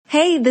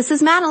Hey, this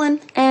is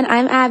Madeline. And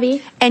I'm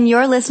Abby. And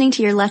you're listening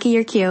to You're Lucky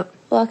You're Cute.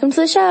 Welcome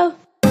to the show.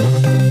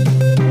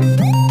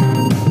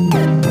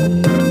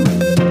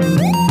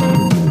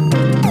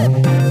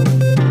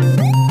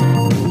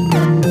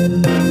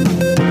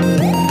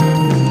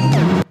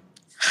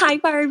 Hi,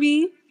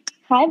 Barbie.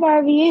 Hi,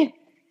 Barbie.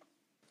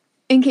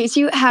 In case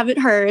you haven't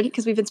heard,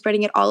 because we've been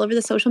spreading it all over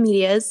the social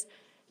medias,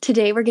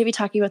 today we're going to be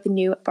talking about the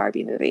new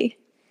Barbie movie.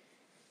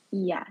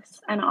 Yes,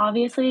 and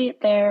obviously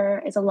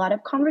there is a lot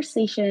of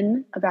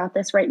conversation about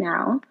this right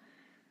now,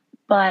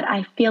 but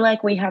I feel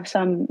like we have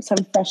some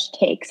fresh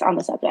takes on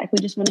the subject. We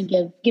just want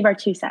to give our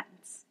 2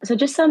 cents. So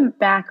just some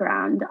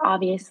background,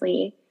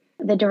 obviously.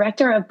 The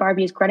director of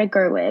Barbie is Greta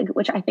Gerwig,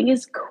 which I think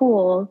is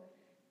cool,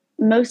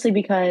 mostly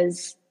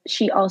because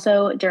she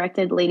also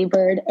directed Lady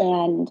Bird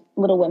and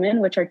Little Women,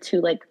 which are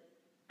 2,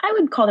 I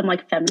would call them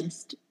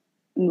feminist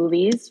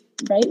movies,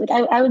 right?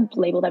 I would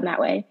label them that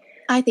way.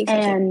 I think so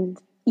too.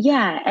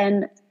 Yeah,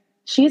 and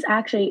she's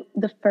actually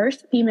the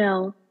first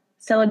female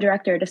solo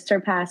director to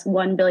surpass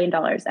 $1 billion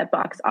at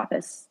box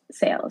office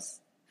sales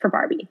for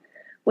Barbie,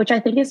 which I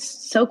think is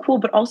so cool,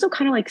 but also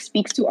kind of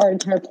speaks to our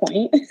entire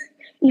point.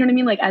 You know what I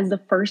mean? As the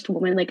first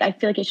woman, I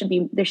feel like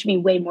there should be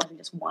way more than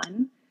just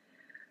one,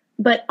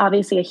 but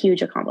obviously a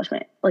huge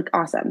accomplishment,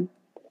 awesome.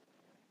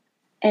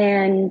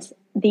 And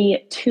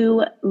the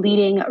 2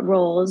 leading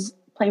roles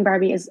playing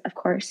Barbie is, of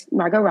course,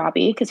 Margot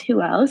Robbie, because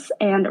who else?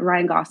 And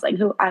Ryan Gosling,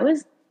 who I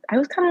was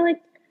kind of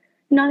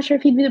not sure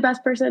if he'd be the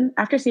best person.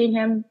 After seeing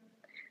him,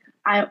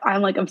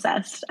 I'm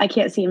obsessed. I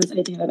can't see him as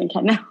anything other than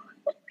Ken now.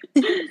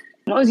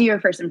 What was your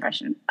first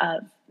impression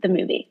of the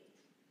movie?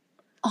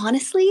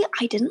 Honestly,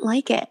 I didn't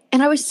like it.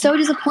 And I was so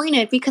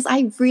disappointed because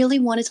I really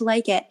wanted to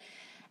like it.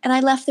 And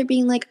I left there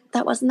being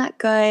that wasn't that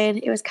good.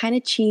 It was kind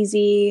of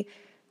cheesy.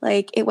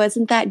 It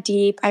wasn't that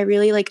deep. I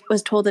really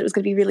was told that it was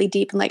going to be really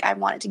deep and I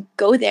wanted to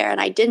go there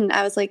and I didn't.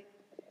 I was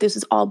this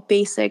is all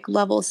basic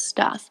level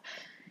stuff.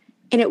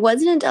 And it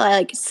wasn't until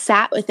I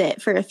sat with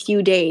it for a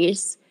few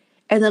days.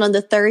 And then on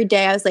the 3rd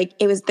day, I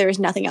was there was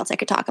nothing else I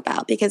could talk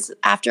about, because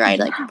after I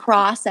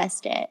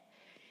processed it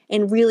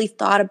and really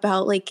thought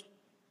about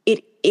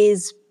it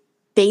is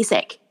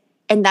basic.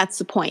 And that's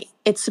the point.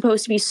 It's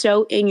supposed to be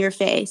so in your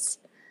face.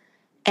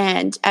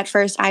 And at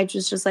first I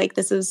was just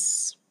this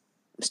is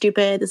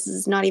stupid. This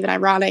is not even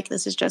ironic.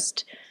 This is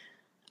just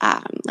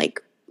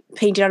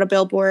painted on a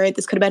billboard.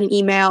 This could have been an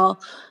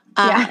email.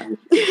 And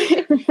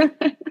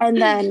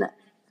then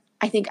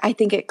I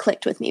think it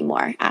clicked with me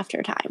more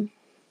after time.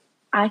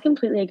 I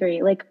completely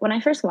agree. When I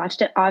first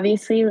watched it,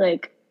 obviously,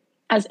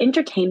 as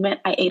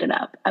entertainment, I ate it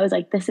up. I was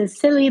this is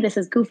silly. This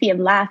is goofy. I'm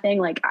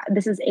laughing.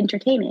 This is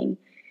entertaining.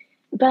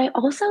 But I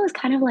also was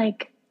kind of I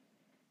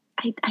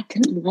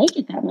didn't like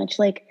it that much.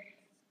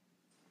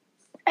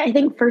 I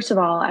think, first of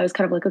all, I was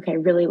kind of okay,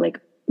 really,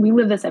 we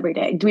live this every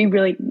day. Do we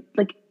really,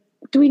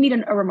 do we need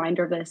a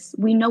reminder of this?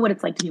 We know what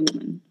it's like to be a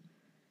woman.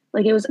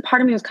 It was,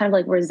 part of me was kind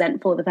of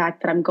resentful of the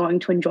fact that I'm going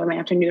to enjoy my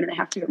afternoon and I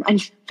have to be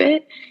reminded of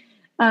it.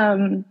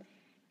 And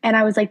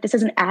I was this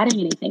isn't adding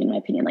anything, in my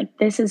opinion.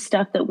 This is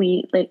stuff that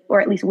we, or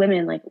at least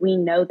women, we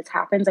know this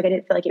happens. I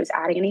didn't feel it was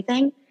adding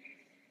anything.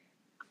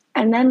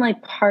 And then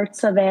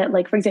parts of it,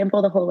 for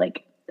example, the whole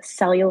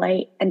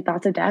cellulite and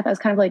thoughts of death, I was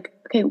kind of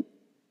okay,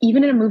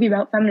 even in a movie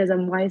about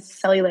feminism, why is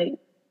cellulite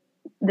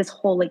this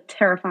whole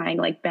terrifying,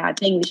 bad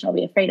thing we should all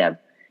be afraid of?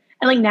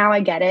 And now I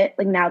get it,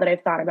 now that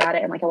I've thought about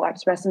it and I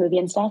watched the rest of the movie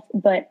and stuff.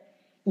 But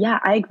yeah,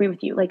 I agree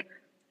with you.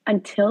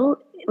 Until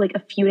a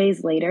few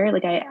days later,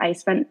 I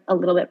spent a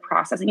little bit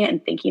processing it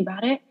and thinking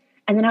about it.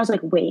 And then I was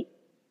wait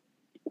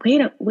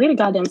a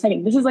goddamn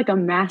second. This is a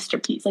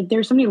masterpiece.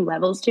 There's so many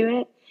levels to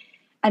it.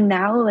 And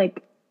now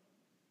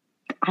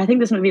I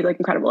think this movie is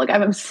incredible.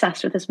 I'm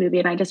obsessed with this movie,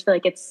 and I just feel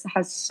it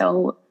has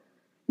so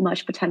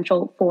much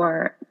potential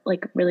for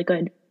really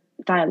good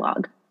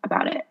dialogue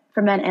about it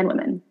for men and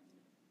women.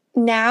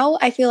 Now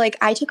I feel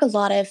I took a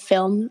lot of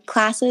film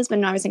classes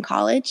when I was in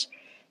college,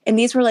 and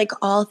these were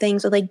all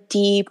things with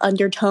deep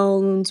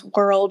undertones,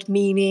 world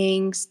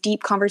meanings,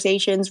 deep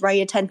conversations,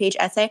 write a 10-page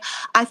essay.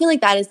 I feel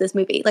that is this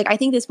movie. I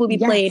think this will be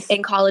played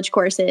in college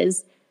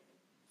courses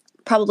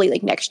probably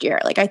next year.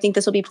 I think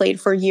this will be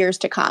played for years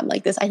to come. I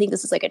think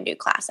this is a new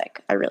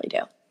classic. I really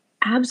do.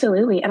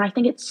 Absolutely. And I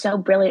think it's so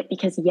brilliant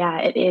because, yeah,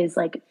 it is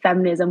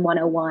feminism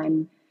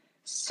 101.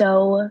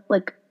 So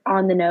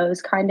on the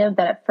nose kind of,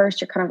 that at first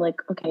you're kind of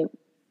okay,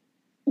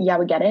 yeah,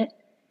 we get it.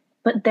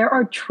 But there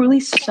are truly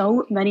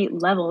so many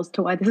levels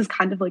to why this is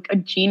kind of a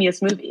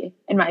genius movie,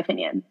 in my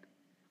opinion.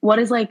 What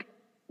is what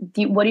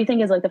do you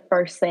think is the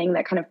first thing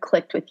that kind of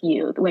clicked with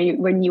you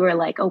when you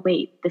were oh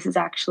wait, this is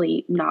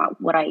actually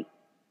not what I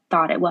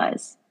thought it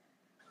was?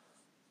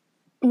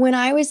 When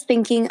I was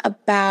thinking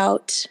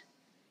about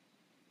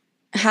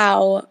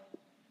how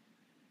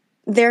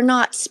they're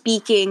not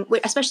speaking,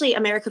 especially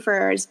America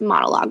Ferrer's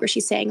monologue where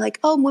she's saying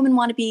oh, women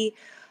want to be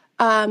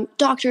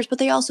doctors, but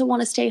they also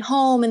want to stay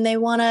home and they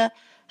want to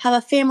have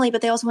a family,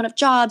 but they also want to have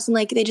jobs, and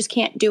they just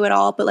can't do it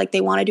all, but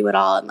they want to do it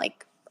all, and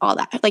all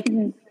that.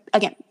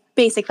 Again,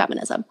 basic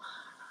feminism.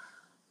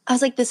 I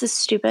was this is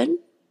stupid.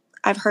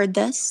 I've heard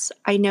this.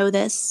 I know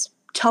this.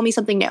 Tell me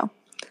something new.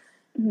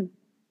 Mm-hmm.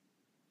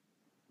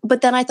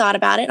 But then I thought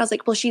about it and I was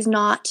like, well, she's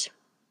not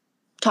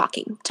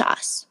talking to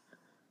us.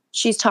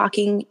 She's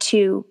talking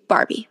to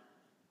Barbie.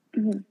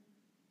 Mm-hmm.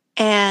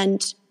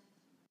 And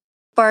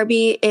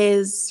Barbie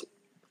is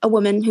a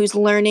woman who's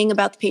learning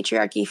about the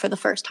patriarchy for the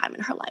first time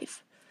in her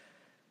life.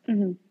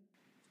 Mm-hmm.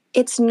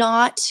 It's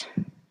not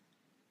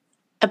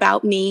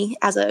about me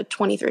as a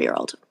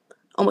 23-year-old,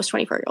 almost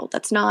 24-year-old.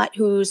 That's not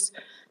who's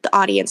the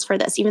audience for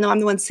this. Even though I'm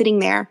the one sitting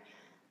there,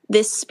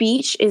 this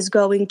speech is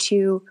going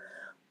to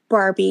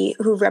Barbie,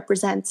 who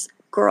represents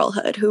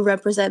girlhood, who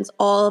represents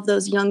all of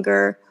those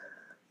younger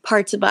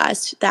parts of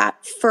us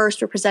that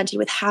first were presented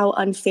with how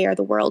unfair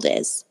the world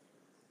is.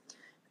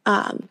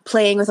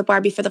 Playing with a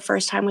Barbie for the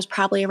first time was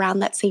probably around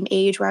that same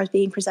age where I was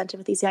being presented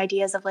with these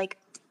ideas of like,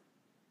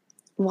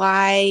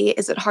 why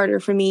is it harder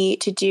for me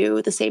to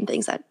do the same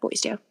things that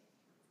boys do?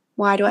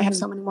 Why do I have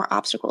so many more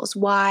obstacles?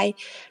 Why,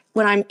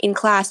 when I'm in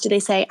class, do they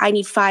say, I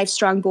need 5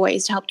 strong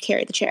boys to help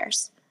carry the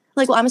chairs?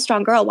 Like, well, I'm a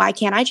strong girl. Why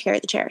can't I carry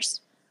the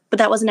chairs? But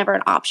that was never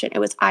an option. It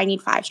was, I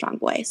need 5 strong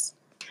boys.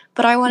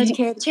 But I wanted to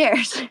carry the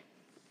chairs.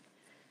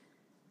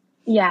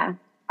 Yeah,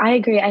 I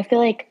agree. I feel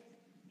like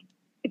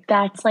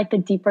that's like the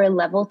deeper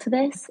level to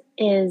this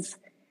is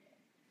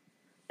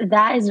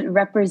that is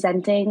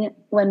representing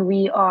when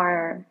we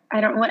are,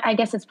 I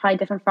guess it's probably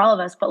different for all of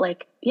us, but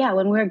like, yeah,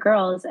 when we're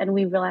girls and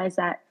we realize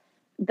that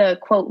the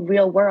quote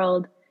real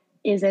world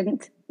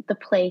isn't the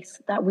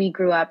place that we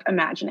grew up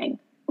imagining.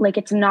 Like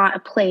it's not a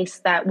place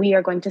that we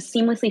are going to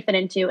seamlessly fit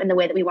into in the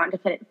way that we want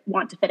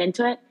to fit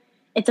into it.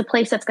 It's a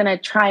place that's going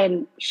to try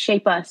and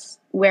shape us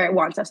where it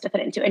wants us to fit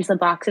into the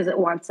boxes it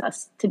wants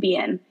us to be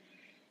in.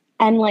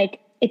 And like,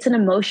 it's an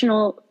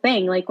emotional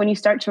thing. Like when you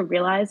start to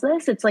realize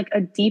this, it's like a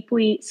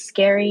deeply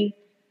scary,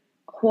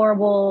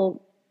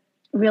 horrible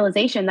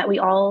realization that we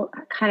all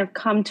kind of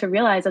come to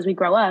realize as we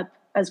grow up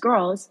as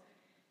girls.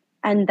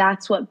 And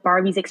that's what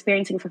Barbie's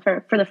experiencing for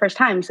the first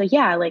time. So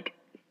yeah, like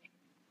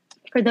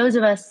for those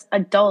of us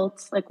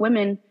adults, like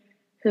women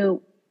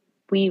who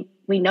we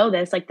know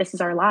this, like this is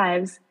our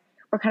lives,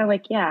 we're kind of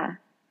like, yeah,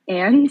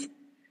 and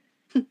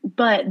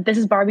but this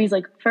is Barbie's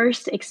like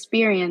first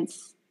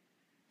experience,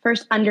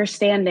 first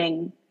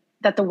understanding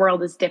that the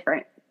world is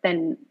different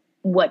than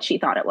what she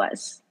thought it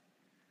was.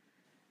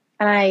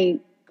 And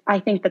I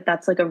think that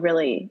that's like a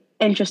really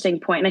interesting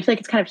point. And I feel like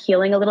it's kind of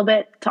healing a little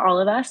bit to all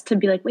of us to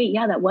be like, wait,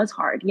 yeah, that was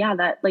hard. Yeah,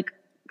 that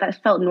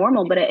felt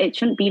normal, but it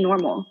shouldn't be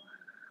normal.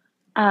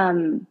 Yeah,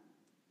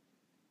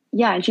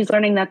 and she's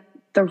learning that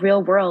in the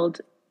real world,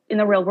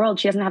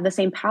 she doesn't have the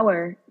same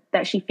power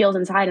that she feels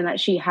inside and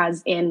that she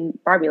has in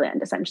Barbie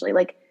Land, essentially.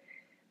 Like,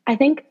 I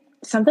think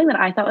something that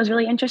I thought was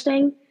really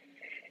interesting,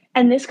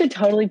 and this could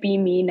totally be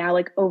me now,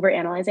 like over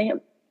analyzing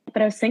it,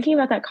 but I was thinking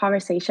about that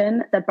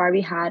conversation that Barbie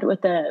had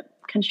with the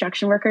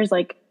construction workers.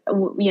 Like,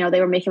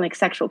 they were making like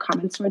sexual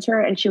comments towards her,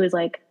 and she was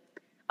like,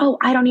 "Oh,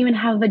 I don't even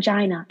have a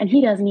vagina, and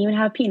he doesn't even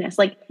have a penis."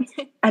 Like,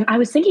 and I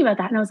was thinking about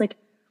that, and I was like,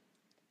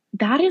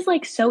 that is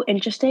like so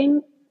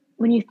interesting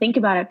when you think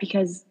about it,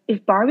 because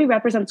if Barbie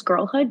represents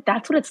girlhood,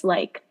 that's what it's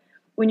like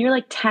when you're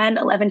like 10,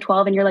 11,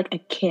 12, and you're like a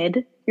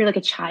kid, you're like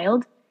a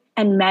child,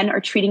 and men are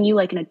treating you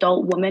like an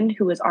adult woman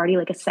who is already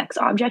like a sex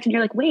object, and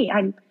you're like, wait,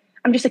 I'm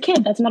just a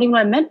kid. That's not even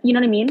what I meant. You know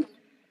what I mean?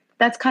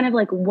 That's kind of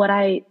like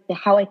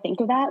how I think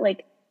of that.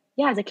 Like,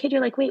 yeah, as a kid,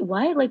 you're like, wait,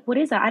 what? Like, what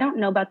is that? I don't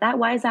know about that.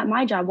 Why is that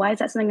my job? Why is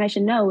that something I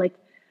should know? Like,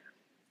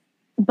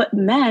 but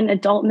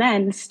adult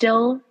men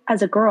still,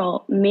 as a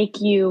girl,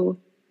 make you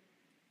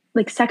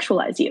like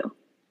sexualize you,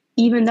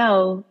 even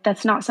though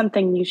that's not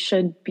something you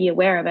should be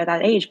aware of at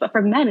that age. But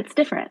for men, it's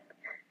different.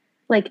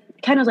 Like,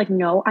 Ken was like,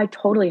 no, I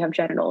totally have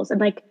genitals.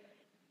 And like,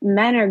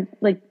 men are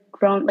like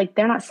grown, like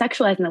they're not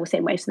sexualized in the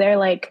same way. So they're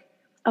like,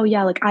 oh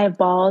yeah, like I have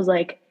balls,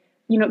 like,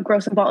 grow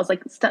some balls,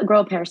 like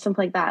grow a pair,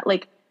 something like that.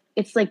 Like,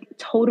 it's like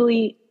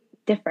totally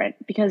different,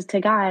 because to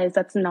guys,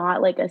 that's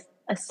not like a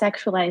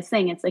sexualized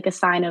thing. It's like a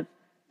sign of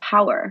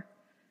power.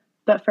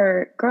 But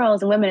for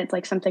girls and women, it's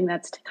like something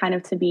that's kind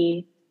of to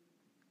be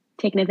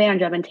taken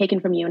advantage of and taken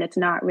from you. And it's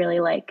not really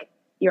like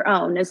your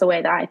own, is the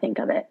way that I think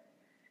of it.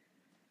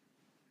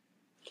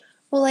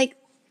 Well, like,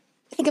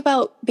 think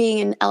about being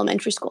in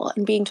elementary school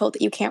and being told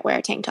that you can't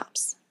wear tank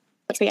tops,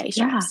 like spaghetti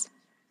straps. Yeah.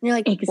 And you're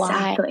like,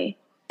 exactly.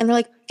 Why? And they're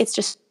like, it's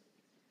just,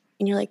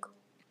 and you're like,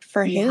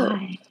 for who?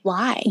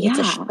 Why? Yeah. It's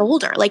a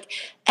shoulder. Like,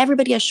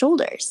 everybody has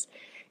shoulders.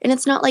 And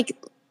it's not like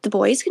the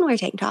boys can wear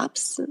tank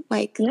tops.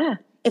 Like, yeah,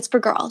 it's for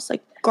girls.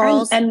 Like,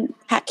 girls can't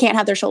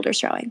have their shoulders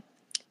showing.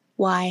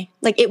 Why?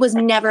 Like, it was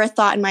never a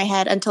thought in my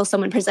head until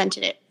someone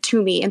presented it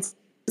to me, and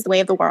it's the way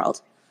of the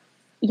world.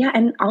 Yeah,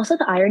 and also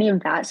the irony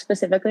of that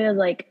specifically is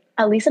like,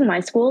 at least in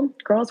my school,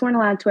 girls weren't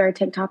allowed to wear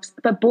tank tops,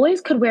 but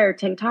boys could wear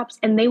tank tops,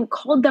 and they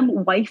called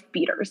them wife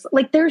beaters.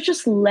 Like, there's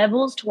just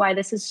levels to why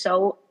this is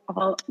so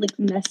all like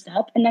messed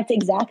up. And that's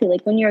exactly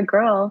like when you're a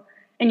girl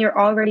and you're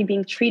already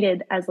being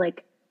treated as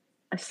like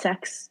a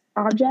sex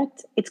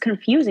object, it's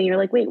confusing. You're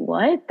like, wait,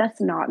 what?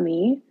 That's not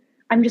me.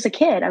 I'm just a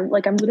kid. I'm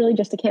literally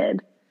just a kid.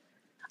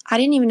 I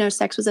didn't even know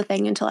sex was a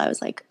thing until I was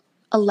like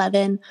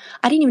 11.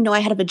 I didn't even know I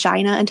had a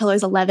vagina until I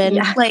was 11.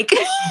 Yeah. Like,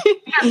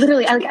 Yeah,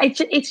 literally.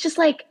 It's just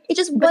like, it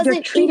just but they're wasn't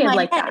in treated my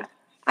like head. that.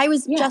 I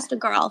was Yeah. just a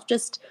girl,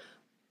 just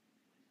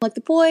like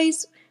the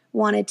boys,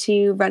 wanted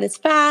to run as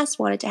fast,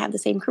 wanted to have the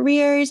same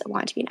careers, I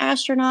wanted to be an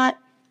astronaut.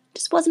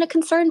 Just wasn't a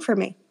concern for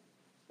me.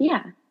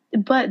 Yeah.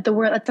 But the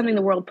world, that's something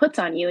the world puts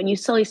on you, and you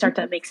slowly start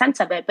to make sense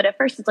of it. But at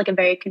first, it's like a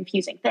very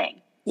confusing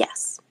thing.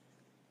 Yes.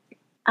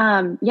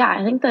 Yeah,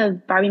 I think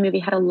the Barbie movie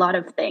had a lot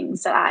of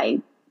things that I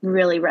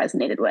really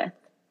resonated with.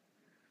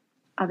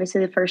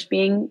 Obviously, the first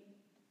being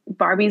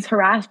Barbie's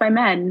harassed by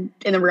men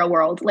in the real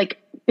world,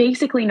 like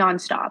basically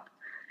nonstop.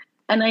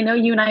 And I know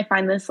you and I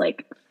find this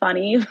like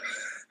funny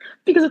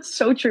because it's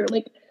so true.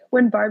 Like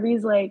when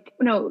Barbie's like,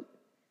 no,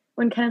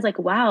 when Ken is like,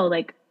 wow,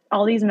 like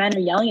all these men are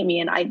yelling at me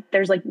and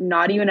there's like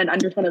not even an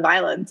undertone of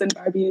violence. And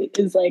Barbie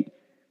is like,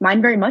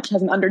 mine very much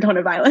has an undertone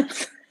of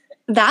violence.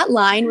 That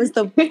line was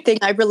the thing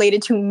I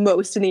related to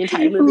most in the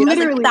entire movie.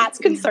 Literally. I was like, that's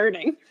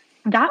concerning.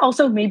 That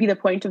also may be the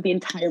point of the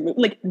entire movie.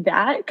 Like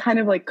that kind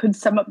of like could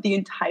sum up the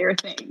entire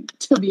thing,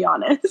 to be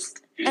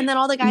honest. And then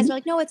all the guys are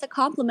like, no, it's a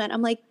compliment.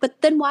 I'm like,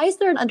 but then why is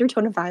there an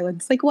undertone of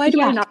violence? Like, why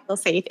do I not feel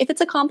safe? If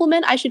it's a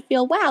compliment, I should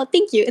feel, wow,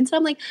 thank you. And so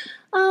I'm like,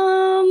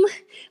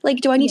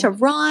 do I need to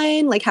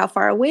run? Like, how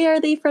far away are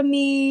they from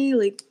me?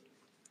 Like,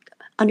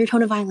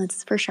 undertone of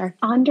violence, for sure.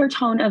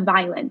 Undertone of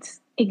violence.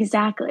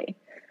 Exactly.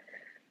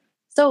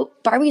 So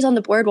Barbie's on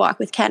the boardwalk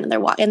with Ken, and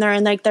they're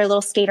in like their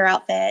little skater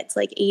outfits,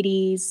 like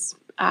 80s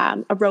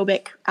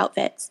aerobic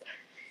outfits.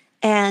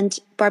 And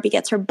Barbie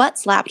gets her butt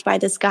slapped by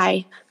this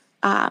guy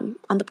on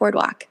the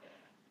boardwalk.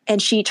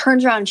 And she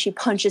turns around and she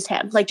punches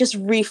him, like just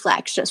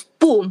reflex, just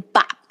boom,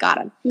 bop, got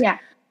him. Yeah.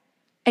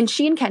 And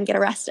she and Ken get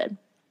arrested.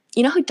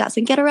 You know who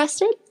doesn't get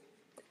arrested?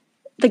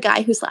 The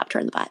guy who slapped her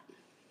in the butt.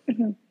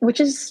 Mm-hmm.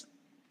 Which is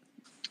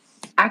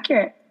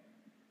accurate.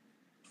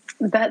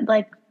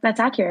 That's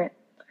accurate.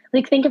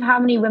 Like, think of how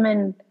many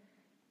women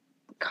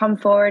come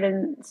forward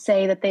and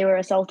say that they were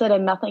assaulted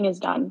and nothing is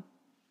done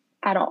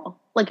at all.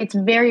 Like, it's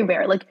very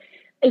rare. Like,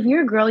 if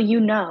you're a girl,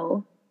 you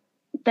know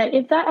that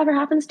if that ever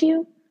happens to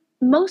you,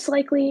 most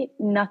likely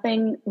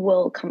nothing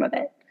will come of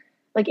it.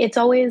 Like, it's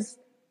always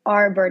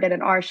our burden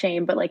and our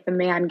shame, but like the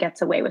man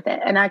gets away with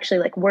it. And actually,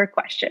 like, we're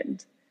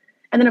questioned.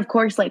 And then, of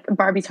course, like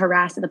Barbie's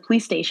harassed at the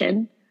police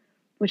station,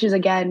 which is,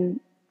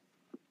 again,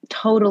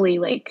 totally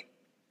like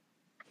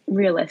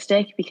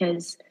realistic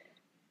because,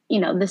 you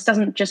know, this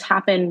doesn't just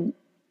happen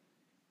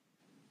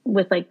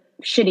with like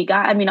shitty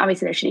guys. I mean,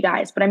 obviously they're shitty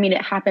guys, but I mean,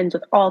 it happens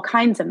with all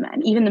kinds of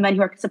men. Even the men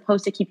who are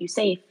supposed to keep you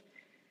safe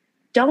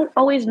don't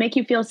always make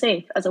you feel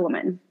safe as a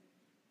woman.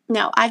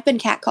 No, I've been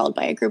catcalled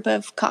by a group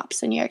of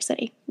cops in New York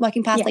City.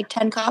 Walking past like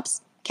 10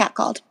 cops,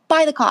 catcalled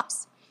by the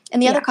cops. And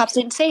the other cops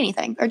didn't say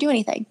anything or do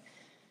anything.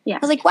 Yeah. I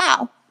was like,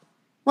 wow.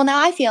 Well, now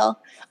I feel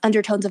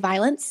undertones of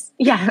violence.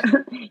 Yeah.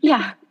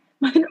 Yeah.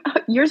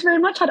 Yours very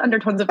much had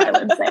undertones of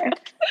violence there.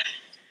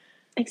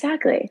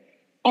 Exactly.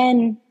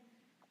 And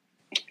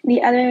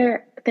the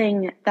other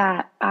thing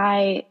that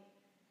I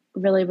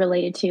really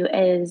related to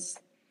is,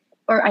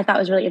 or I thought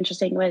was really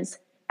interesting, was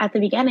at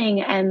the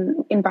beginning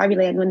and in Barbie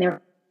Land when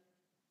they're,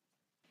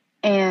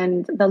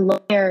 and the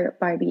lawyer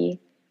Barbie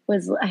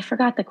was, I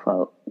forgot the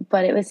quote,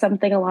 but it was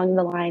something along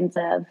the lines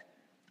of,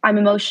 I'm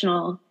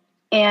emotional.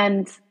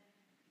 And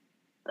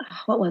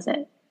what was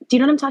it? Do you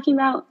know what I'm talking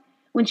about?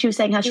 When she was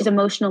saying how she's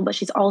emotional, but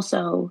she's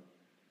also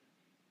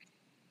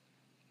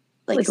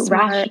like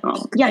smart,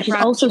 rational. Yeah, she's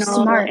also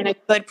smart. And a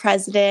good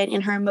president,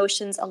 and her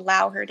emotions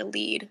allow her to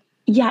lead.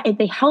 Yeah,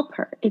 they help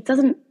her. It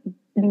doesn't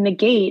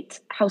negate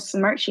how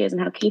smart she is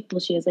and how capable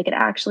she is. Like, it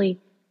actually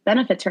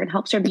benefits her and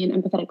helps her be an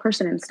empathetic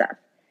person and stuff.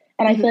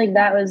 And I feel like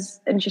that was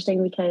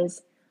interesting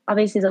because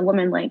obviously as a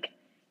woman, like,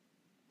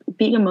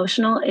 being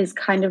emotional is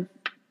kind of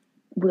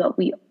what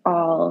we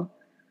all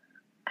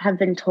have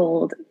been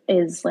told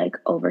is like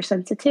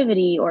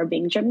oversensitivity or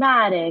being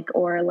dramatic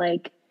or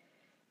like,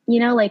 you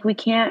know, like we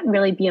can't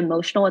really be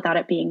emotional without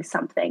it being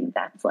something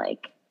that's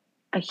like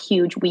a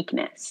huge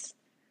weakness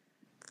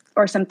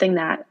or something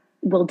that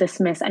will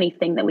dismiss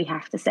anything that we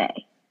have to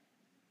say.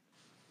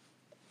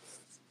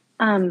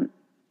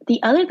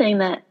 The other thing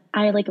that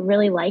I like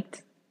really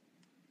liked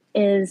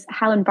is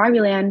how in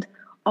Barbie Land,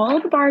 all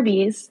the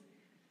Barbies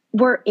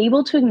were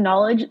able to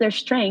acknowledge their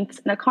strengths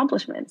and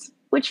accomplishments,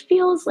 which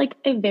feels like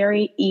a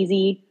very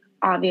easy,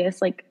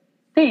 obvious like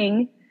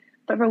thing.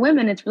 But for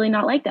women, it's really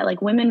not like that.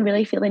 Like, women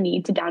really feel the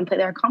need to downplay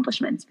their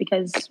accomplishments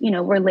because, you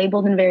know, we're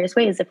labeled in various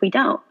ways if we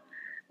don't.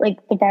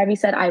 Like the Barbie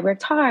said, I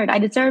worked hard. I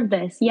deserve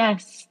this.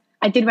 Yes,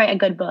 I did write a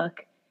good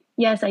book.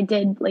 Yes, I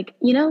did. Like,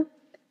 you know,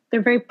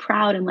 they're very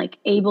proud and like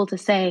able to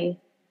say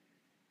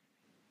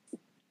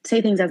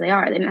things as they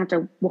are. They didn't have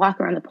to walk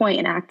around the point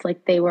and act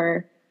like they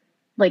were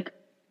like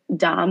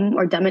dumb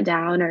or dumb it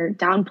down or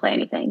downplay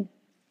anything.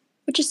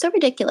 Which is so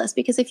ridiculous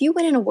because if you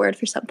win an award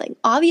for something,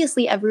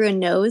 obviously everyone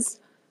knows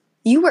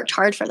you worked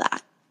hard for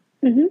that.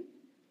 Mm-hmm.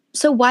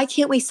 So why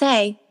can't we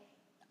say,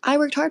 I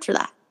worked hard for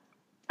that?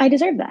 I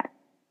deserve that.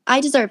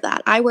 I deserve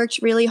that. I worked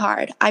really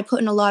hard. I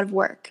put in a lot of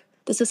work.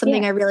 This is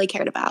something I really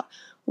cared about.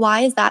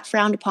 Why is that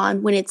frowned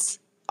upon when it's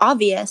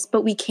obvious,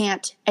 but we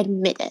can't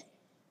admit it.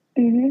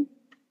 Mm-hmm.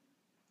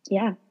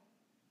 Yeah,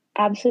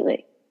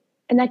 absolutely.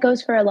 And that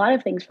goes for a lot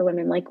of things for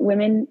women. Like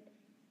women,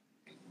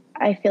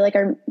 I feel like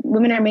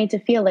women are made to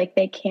feel like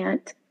they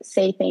can't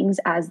say things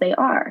as they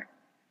are.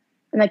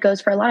 And that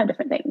goes for a lot of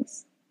different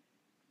things.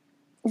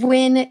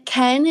 When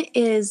Ken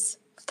is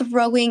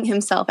throwing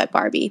himself at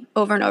Barbie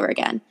over and over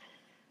again,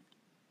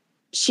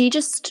 she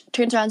just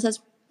turns around and says,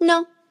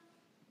 no,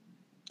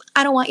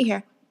 I don't want you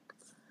here.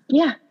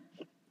 Yeah.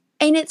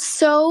 And it's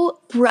so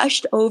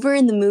brushed over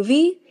in the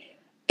movie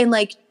in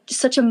like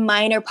such a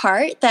minor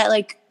part that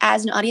like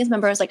as an audience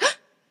member, I was like,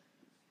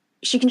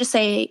 she can just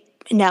say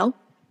no.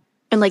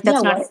 And like,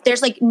 that's not,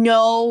 there's like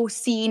no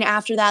scene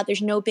after that.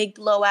 There's no big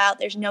blowout.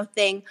 There's no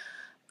thing.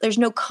 There's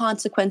no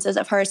consequences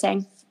of her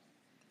saying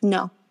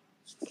no.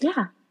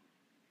 Yeah.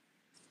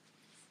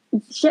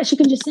 Yeah, she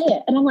can just say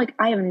it. And I'm like,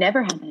 I have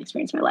never had that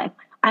experience in my life.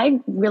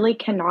 I really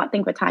cannot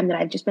think of a time that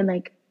I've just been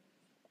like,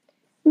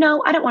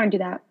 no, I don't want to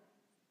do that.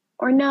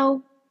 Or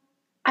no,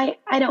 I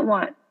don't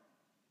want,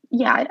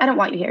 I don't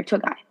want you here, to a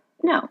guy.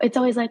 No, it's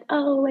always like,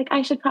 oh, like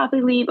I should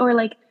probably leave. Or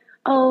like,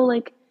 oh,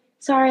 like,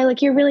 sorry,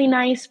 like you're really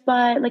nice,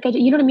 but like,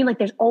 you know what I mean? Like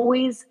there's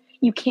always,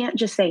 you can't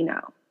just say no.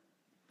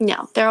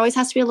 No, there always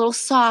has to be a little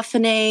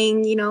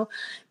softening, you know,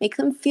 make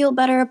them feel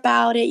better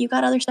about it. You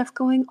got other stuff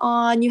going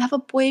on. You have a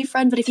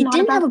boyfriend, but if you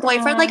didn't have a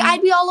boyfriend, like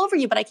I'd be all over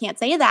you, but I can't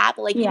say that.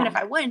 But like, even if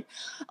I wouldn't,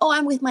 oh,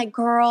 I'm with my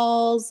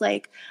girls.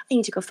 Like, I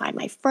need to go find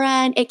my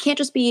friend. It can't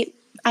just be,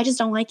 I just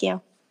don't like you.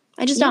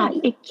 I just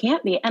don't. It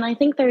can't be. And I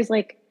think there's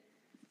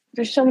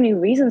so many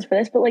reasons for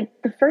this, but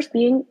like the first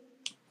being,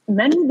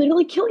 men will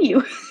literally kill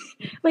you.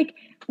 like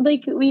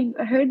we've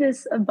heard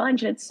this a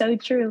bunch, and it's so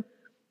true.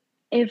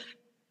 If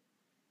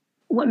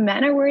what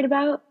men are worried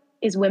about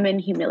is women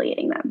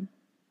humiliating them,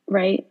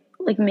 right?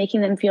 Like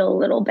making them feel a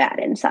little bad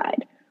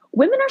inside.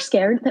 Women are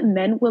scared that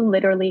men will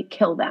literally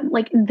kill them.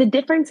 Like the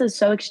difference is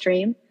so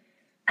extreme.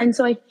 And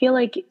so I feel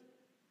like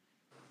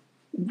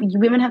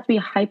women have to be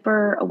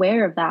hyper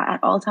aware of that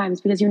at all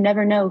times, because you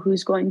never know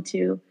who's going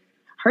to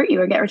hurt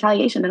you or get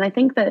retaliation. And I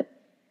think that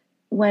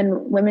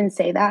when women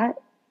say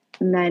that,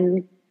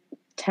 men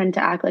tend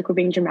to act like we're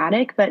being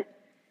dramatic, but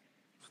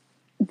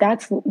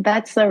that's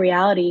the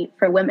reality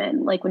for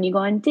women. Like when you go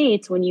on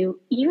dates, when you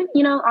even,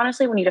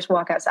 honestly, when you just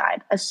walk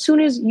outside, as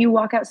soon as you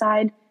walk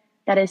outside,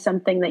 that is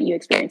something that you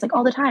experience, like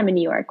all the time in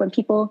New York. When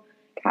people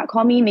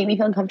catcall me, make me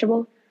feel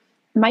uncomfortable,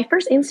 my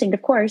first instinct,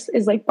 of course,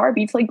 is like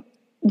Barbie to like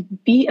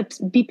be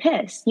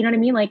pissed. You know what I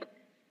mean? Like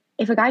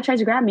if a guy tries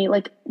to grab me,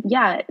 like,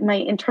 yeah, my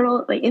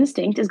internal like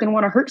instinct is going to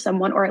want to hurt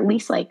someone, or at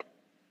least like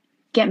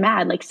get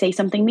mad, like say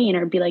something mean,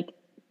 or be like,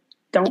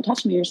 don't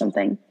touch me or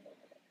something.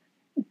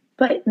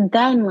 But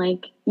then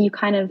like you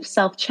kind of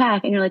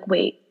self-check and you're like,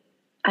 wait,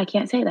 I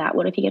can't say that.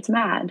 What if he gets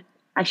mad?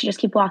 I should just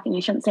keep walking. I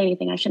shouldn't say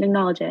anything. I shouldn't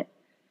acknowledge it.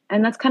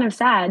 And that's kind of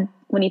sad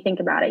when you think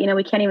about it.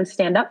 We can't even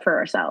stand up for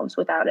ourselves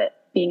without it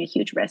being a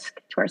huge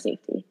risk to our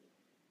safety.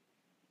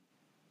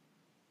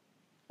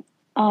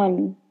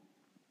 I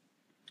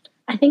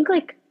think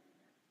like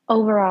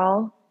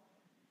overall,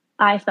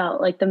 I felt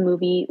like the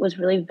movie was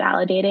really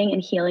validating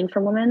and healing for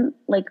women.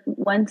 Like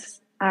once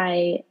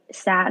I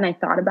sat and I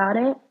thought about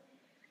it,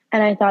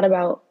 and I thought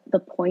about the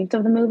point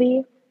of the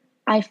movie,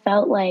 I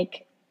felt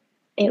like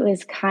it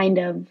was kind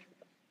of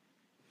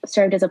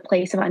served as a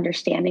place of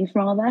understanding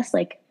from all of us.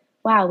 Like,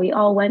 wow, we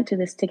all went through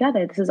this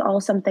together. This is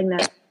all something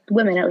that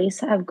women at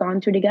least have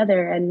gone through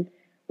together, and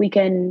we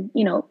can,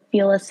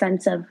 feel a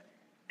sense of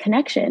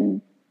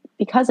connection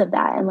because of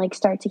that, and like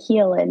start to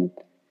heal and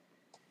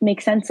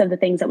make sense of the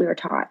things that we were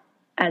taught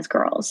as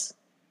girls.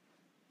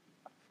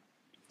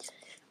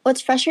 What's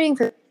frustrating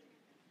for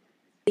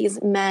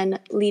these men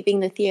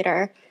leaving the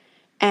theater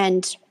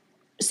and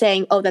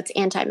saying, oh, that's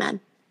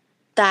anti-men.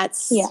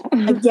 That's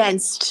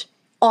against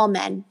all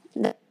men.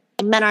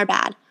 Men are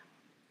bad.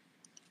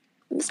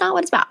 It's not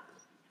what it's about.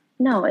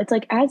 No, it's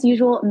like, as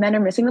usual, men are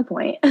missing the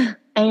point. And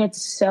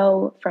it's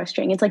so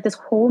frustrating. It's like this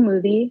whole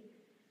movie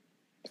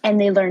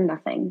and they learn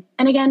nothing.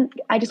 And again,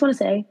 I just want to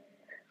say,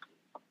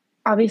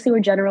 obviously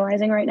we're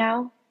generalizing right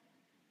now.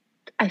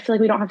 I feel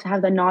like we don't have to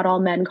have the not all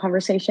men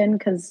conversation,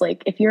 because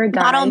like if you're a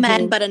guy, not all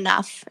men, but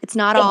enough. It's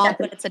not all,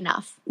 but it's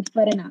enough.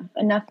 But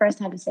enough for us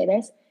to have to say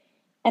this.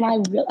 And I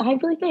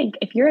really think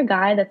if you're a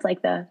guy that's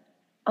like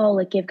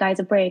give guys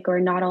a break, or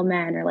not all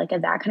men, or like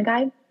that kind of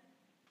guy,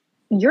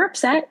 you're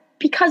upset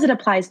because it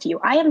applies to you.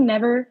 I have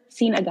never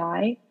seen a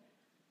guy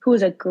who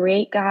is a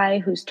great guy,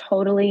 who's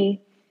totally,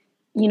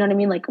 you know what I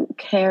mean, like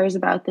cares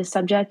about this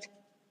subject,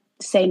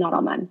 say not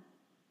all men.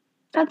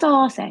 That's all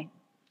I'll say.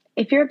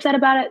 If you're upset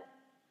about it,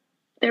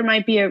 there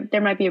might be a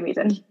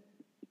reason.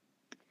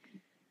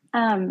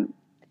 And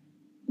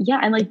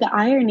like the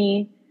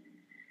irony,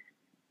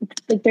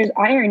 like there's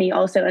irony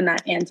also in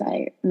that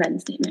anti-men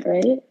statement,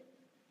 right?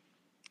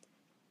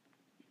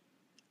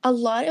 A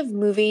lot of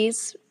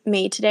movies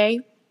made today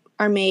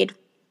are made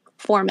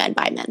for men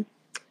by men.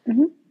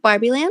 Mm-hmm.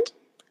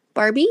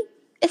 Barbie,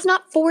 it's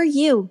not for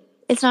you.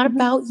 It's not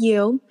about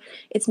you.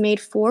 It's made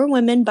for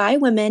women by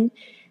women.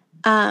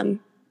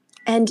 And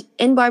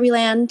in Barbie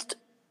Land,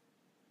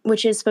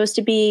 which is supposed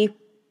to be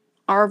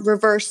our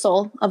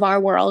reversal of our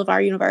world, of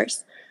our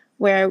universe,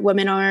 where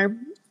women are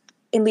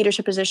in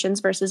leadership positions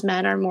versus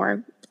men are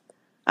more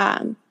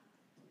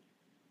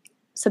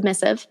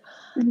submissive.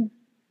 Mm-hmm.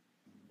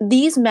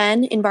 These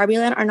men in Barbie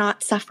Land are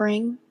not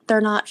suffering.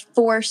 They're not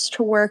forced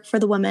to work for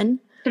the woman.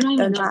 They're not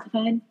even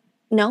justified.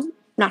 No,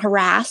 not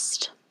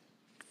harassed.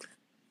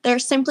 They're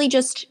simply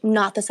just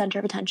not the center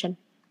of attention.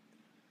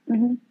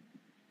 Mm-hmm.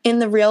 In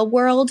the real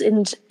world,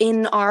 and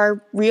in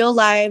our real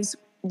lives,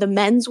 the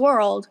men's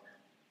world,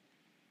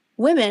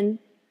 women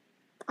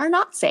are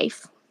not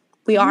safe.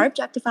 We are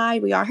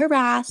objectified. We are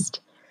harassed.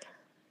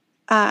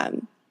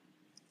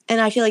 And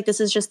I feel like this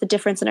is just the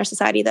difference in our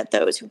society, that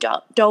those who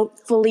don't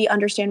fully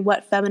understand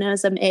what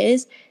feminism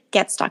is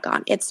get stuck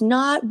on. It's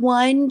not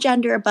one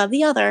gender above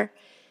the other.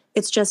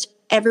 It's just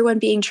everyone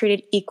being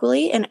treated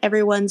equally and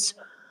everyone's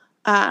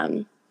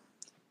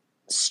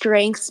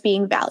strengths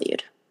being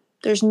valued.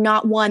 There's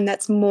not one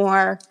that's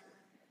more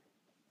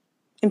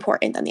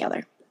important than the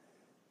other.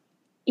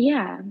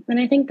 Yeah. And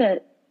I think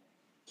that,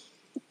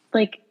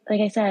 like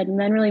I said,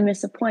 men really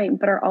miss the point,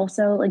 but are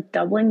also like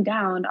doubling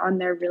down on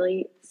their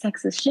really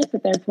sexist shit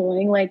that they're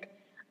pulling. Like,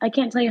 I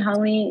can't tell you how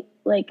many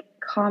like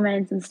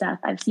comments and stuff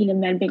I've seen of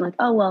men being like,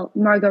 oh, well,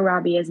 Margot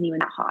Robbie isn't even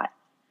that hot.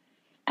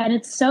 And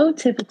it's so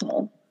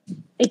typical.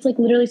 It's like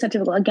literally so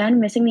typical. Again,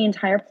 missing the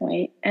entire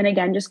point. And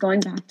again, just going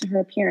back to her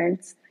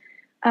appearance.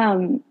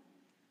 And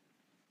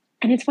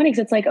it's funny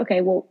because it's like,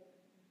 okay, well,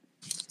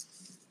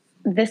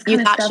 this kind You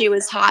of thought stuff, she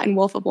was hot in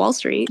Wolf of Wall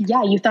Street.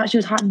 Yeah, you thought she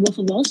was hot in Wolf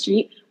of Wall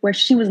Street, where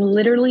she was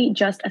literally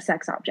just a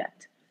sex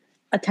object,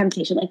 a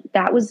temptation. Like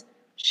that was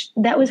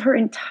her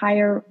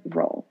entire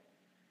role.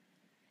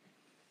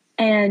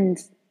 And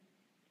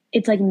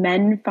it's like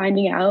men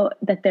finding out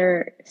that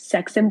their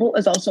sex symbol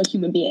is also a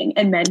human being,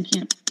 and men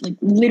can't, like,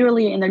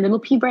 literally in their little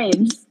pea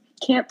brains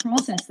can't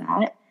process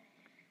that.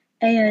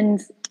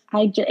 And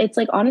it's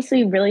like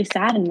honestly really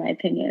sad in my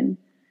opinion,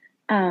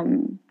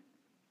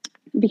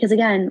 because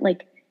again,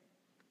 like,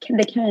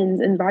 the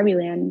Kens in Barbie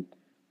Land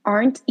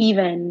aren't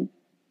even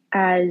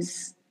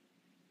as,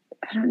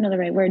 I don't know the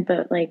right word,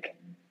 but like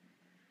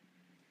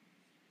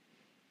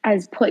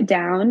as put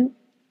down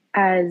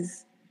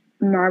as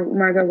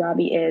Margot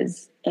Robbie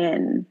is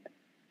in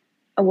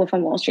A Wolf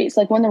on Wall Street. So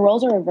like when the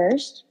roles are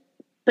reversed,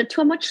 but to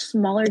a much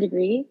smaller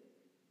degree,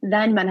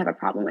 then men have a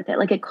problem with it.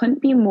 Like it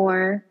couldn't be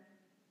more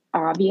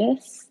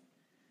obvious,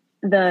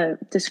 the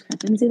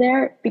discrepancy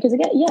there, because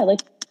again, yeah,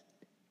 like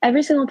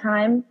every single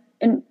time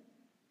in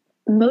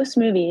most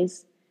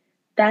movies,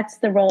 that's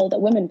the role that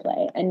women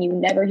play, and you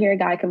never hear a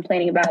guy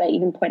complaining about it,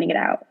 even pointing it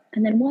out.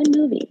 And then one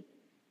movie,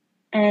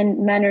 and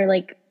men are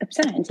like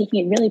upset and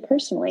taking it really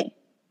personally.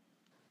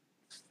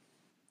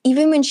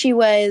 Even when she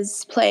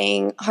was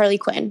playing Harley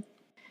Quinn,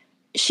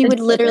 she would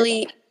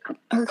literally,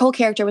 her whole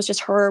character was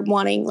just her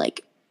wanting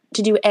like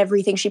to do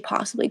everything she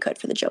possibly could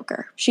for the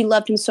Joker. She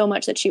loved him so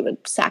much that she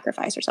would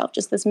sacrifice herself,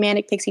 just this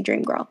manic pixie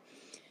dream girl.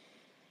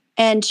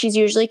 And she's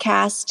usually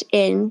cast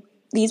in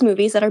these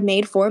movies that are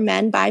made for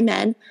men by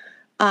men,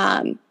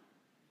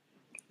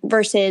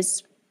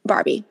 versus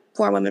Barbie,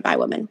 for women by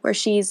women, where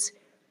she's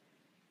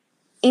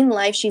in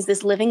life, she's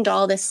this living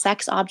doll, this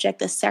sex object,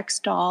 this sex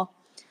doll,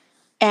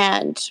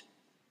 and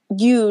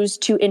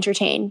used to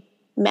entertain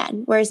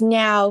men. Whereas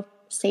now,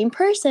 same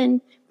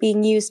person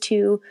being used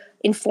to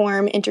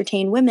inform,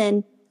 entertain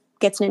women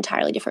gets an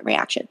entirely different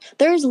reaction.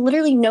 There's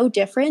literally no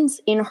difference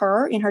in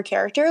her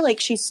character.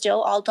 Like, she's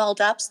still all dolled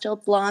up, still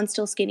blonde,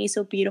 still skinny,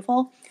 so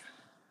beautiful,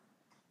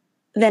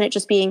 than it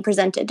just being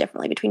presented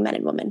differently between men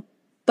and women.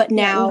 But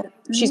now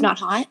she's not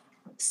hot.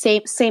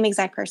 Same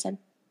exact person.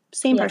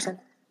 Same person.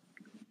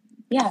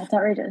 Yeah, it's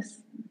outrageous.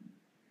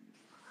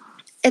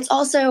 It's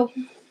also,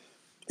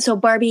 so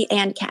Barbie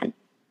and Ken.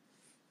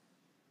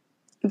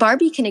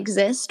 Barbie can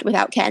exist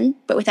without Ken,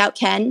 but without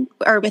Ken,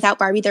 or without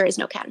Barbie, there is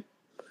no Ken.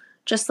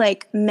 Just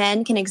like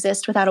men can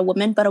exist without a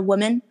woman, but a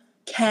woman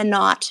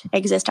cannot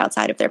exist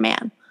outside of their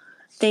man.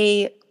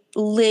 They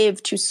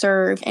live to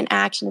serve and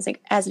act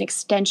as an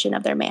extension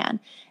of their man,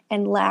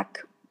 and lack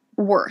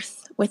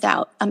worth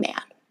without a man.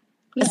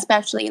 Yeah.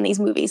 Especially in these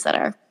movies that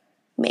are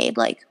made,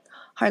 like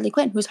Harley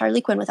Quinn. Who's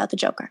Harley Quinn without the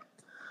Joker?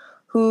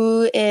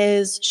 Who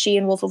is she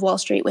in Wolf of Wall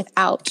Street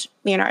without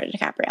Leonardo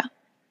DiCaprio?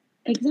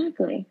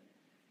 Exactly.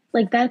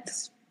 Like,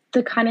 that's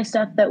the kind of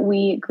stuff that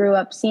we grew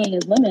up seeing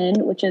as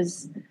women, which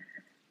is,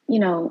 you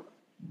know,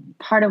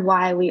 part of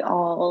why we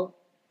all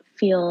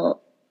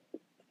feel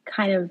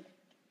kind of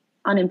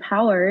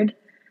unempowered.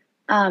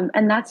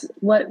 And that's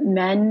what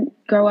men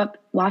grow up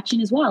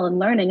watching as well and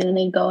learning, and then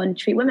they go and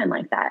treat women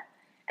like that.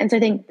 And so I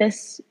think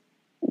this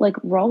like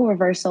role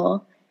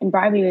reversal in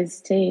Barbie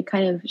was to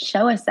kind of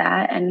show us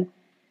that, and,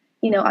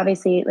 you know,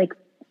 obviously like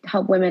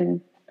help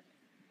women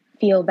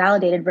feel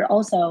validated, but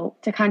also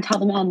to kind of tell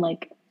the men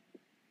like,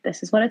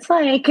 this is what it's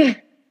like. And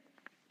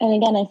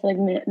again, I feel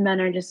like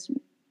men are just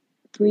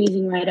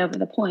breezing right over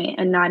the point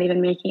and not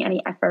even making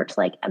any effort to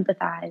like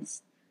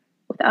empathize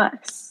with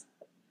us.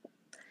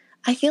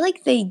 I feel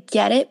like they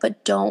get it,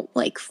 but don't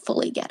like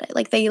fully get it.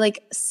 Like they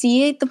like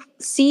see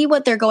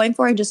what they're going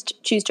for and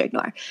just choose to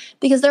ignore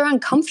because they're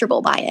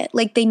uncomfortable by it.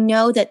 Like they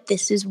know that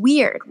this is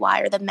weird. Why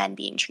are the men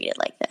being treated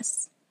like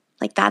this?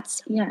 Like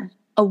that's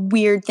a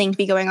weird thing to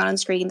be going on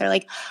screen. They're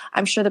like,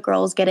 I'm sure the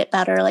girls get it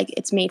better. Like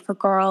it's made for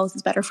girls.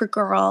 It's better for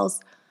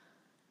girls.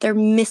 They're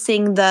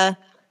missing the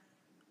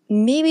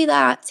maybe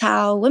that's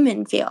how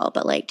women feel,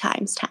 but like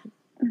times 10.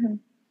 Mm-hmm.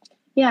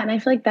 Yeah, and I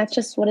feel like that's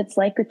just what it's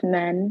like with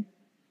men,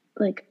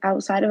 like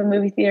outside of a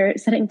movie theater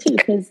setting too,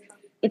 because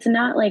it's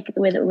not like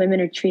the way that women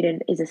are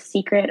treated is a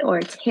secret or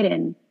it's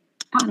hidden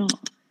at all.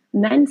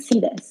 Men see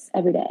this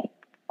every day.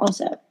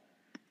 Also,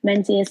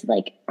 men see this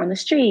like on the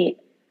street,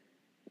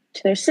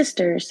 to their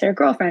sisters, to their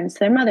girlfriends, to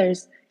their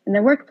mothers, in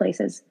their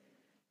workplaces.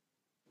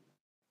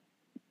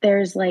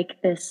 There's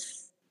like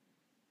this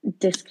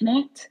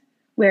disconnect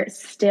where it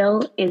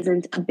still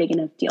isn't a big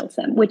enough deal to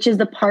them, which is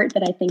the part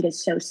that I think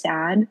is so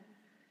sad.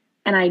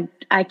 And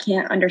I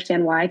can't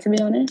understand why, to be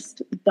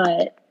honest,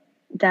 but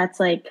that's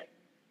like,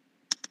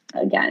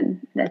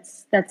 again,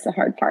 that's the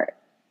hard part.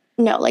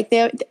 No, like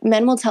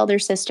men will tell their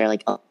sister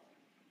like, oh,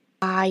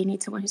 you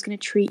need someone who's going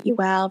to treat you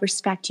well,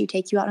 respect you,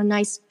 take you out on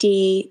nice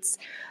dates,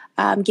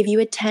 give you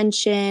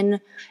attention,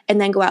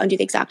 and then go out and do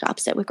the exact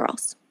opposite with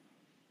girls.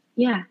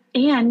 Yeah.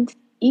 And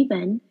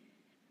even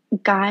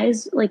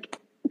guys, like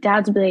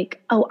dads will be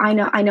like, oh, I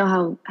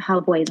know how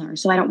boys are,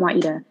 so I don't want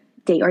you to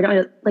date, or I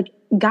don't, like,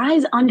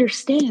 guys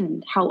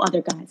understand how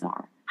other guys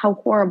are, how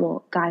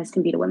horrible guys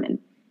can be to women.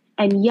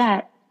 And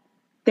yet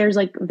there's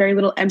like very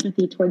little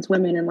empathy towards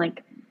women and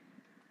like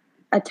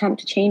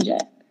attempt to change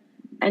it.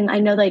 And I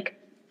know, like,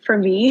 for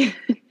me,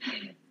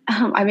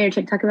 I made a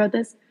TikTok about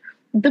this.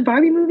 The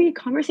Barbie movie,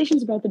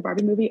 conversations about the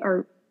Barbie movie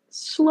are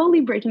slowly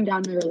breaking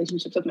down my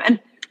relationships with men.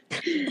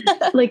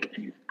 Like,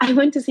 I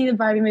went to see the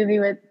Barbie movie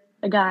with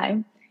a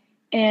guy,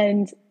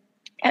 and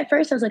at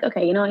first I was like,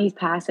 okay, you know what, he's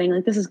passing,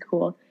 like, this is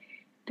cool.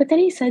 But then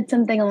he said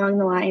something along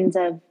the lines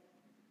of,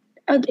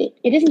 oh,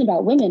 it isn't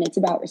about women, it's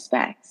about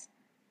respect.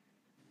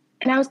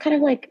 And I was kind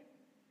of like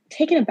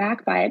taken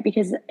aback by it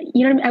because,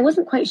 you know what I mean? I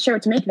wasn't quite sure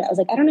what to make of it. I was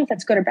like, I don't know if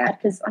that's good or bad,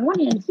 because on one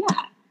hand,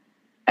 yeah,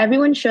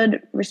 everyone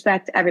should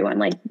respect everyone.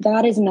 Like,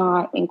 that is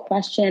not in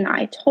question.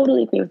 I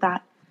totally agree with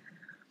that.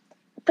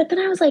 But then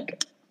I was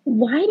like,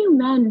 why do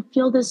men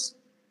feel this?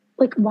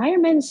 Like, why are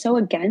men so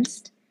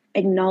against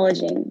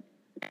acknowledging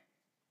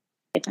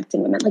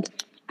affecting women? Like,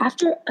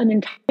 after an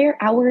entire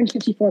hour and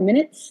 54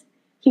 minutes,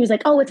 he was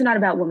like, oh, it's not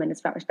about women, it's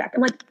about respect.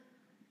 I'm like,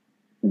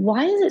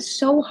 why is it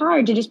so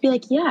hard to just be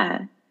like,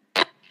 yeah,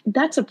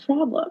 that's a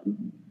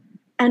problem?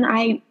 And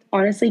I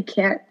honestly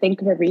can't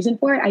think of a reason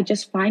for it. I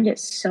just find it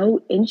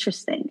so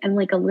interesting and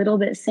like a little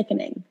bit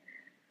sickening,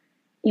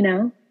 you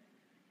know?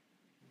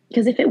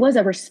 Because if it was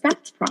a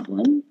respect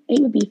problem,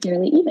 it would be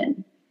fairly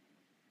even.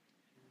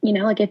 You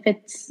know, like if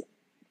it's,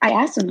 I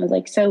asked him, I was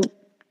like, so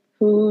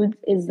who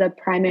is the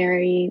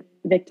primary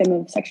victim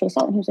of sexual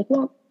assault? And he was like,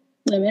 well,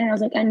 women. And I was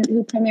like, and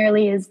who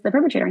primarily is the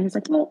perpetrator? And he was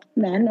like, well,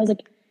 men. And I was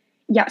like,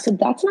 yeah, so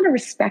that's not a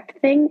respect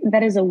thing.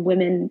 That is a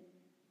women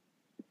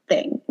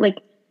thing. Like,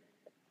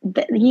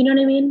 you know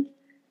what I mean?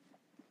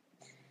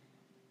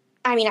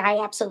 I mean, I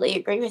absolutely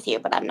agree with you,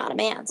 but I'm not a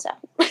man, so.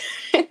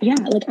 Yeah,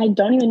 like, I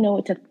don't even know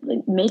what to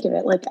like, make of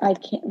it. Like, I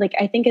can't, like,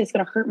 I think it's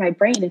going to hurt my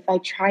brain if I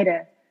try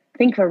to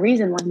think of a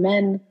reason why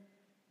men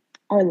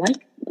are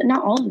like,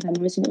 not all of them,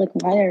 obviously, but like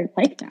why they're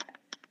like that.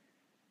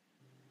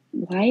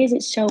 Why is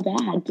it so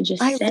bad to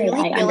just say,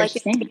 I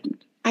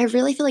understand? I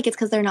really feel like it's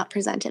because they're not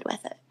presented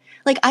with it.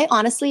 Like, I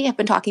honestly have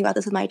been talking about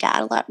this with my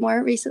dad a lot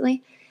more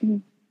recently. Mm-hmm.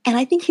 And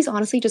I think he's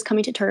honestly just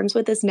coming to terms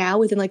with this now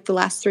within like the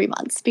last 3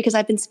 months, because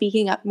I've been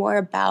speaking up more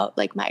about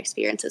like my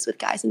experiences with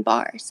guys in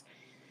bars.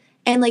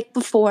 And like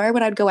before,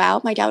 when I'd go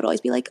out, my dad would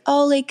always be like,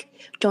 oh, like,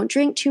 don't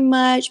drink too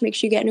much, make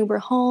sure you get an Uber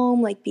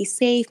home, like, be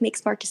safe, make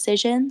smart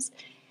decisions.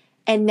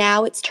 And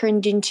now it's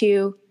turned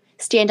into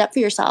stand up for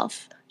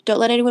yourself. Don't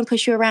let anyone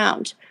push you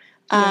around.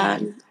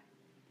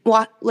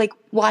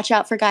 Watch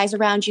out for guys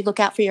around you, look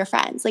out for your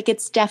friends. Like,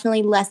 it's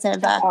definitely less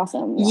of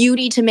you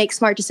need to make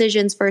smart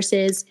decisions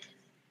versus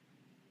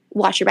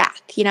watch your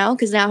back, you know?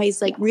 Because now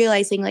he's like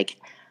realizing like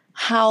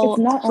how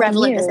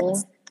prevalent this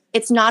is.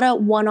 It's not a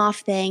one-off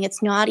thing.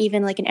 It's not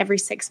even like an every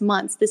 6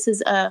 months. This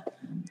is a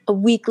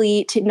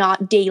weekly to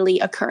not daily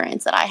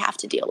occurrence that I have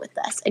to deal with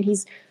this. And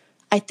he's,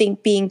 I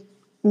think, being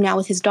now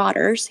with his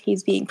daughters,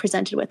 he's being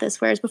presented with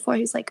this. Whereas before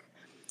he's like,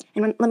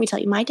 and let me tell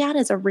you, my dad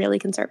is a really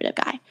conservative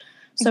guy.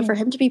 So for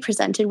him to be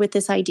presented with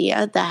this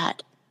idea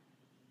that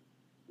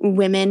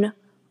women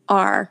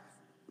are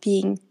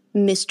being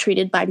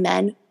mistreated by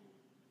men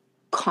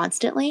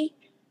constantly,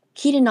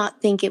 he did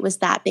not think it was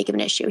that big of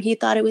an issue. He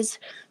thought it was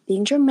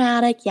being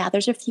dramatic. Yeah,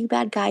 there's a few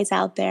bad guys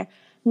out there.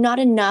 Not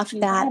enough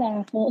that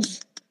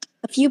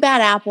a few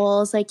bad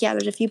apples. Like, yeah,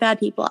 there's a few bad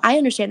people. I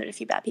understand there's a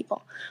few bad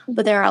people.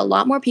 But there are a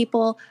lot more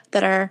people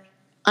that are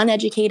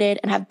uneducated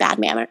and have bad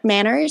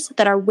manners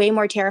that are way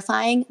more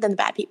terrifying than the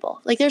bad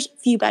people. Like, there's a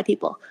few bad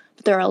people,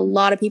 but there are a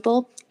lot of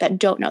people that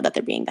don't know that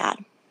they're being bad.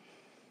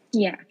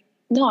 Yeah.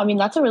 No, I mean,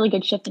 that's a really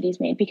good shift that he's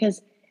made,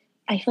 because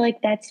I feel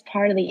like that's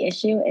part of the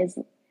issue is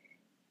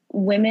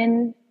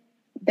women,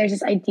 there's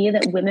this idea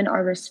that women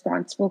are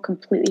responsible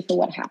completely for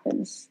what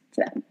happens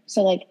to them.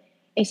 So like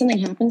if something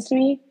happens to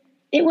me,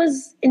 it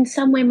was in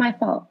some way my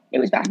fault. It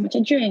was about how much I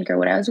drink or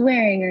what I was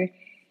wearing or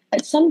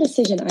some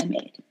decision I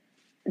made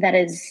that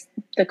is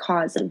the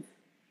cause of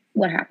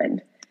what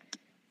happened.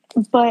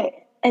 But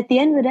at the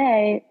end of the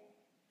day,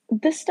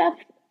 this stuff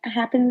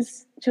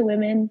happens to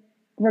women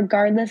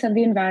regardless of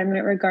the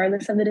environment,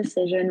 regardless of the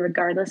decision,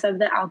 regardless of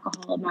the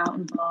alcohol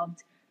amount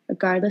involved,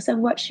 regardless of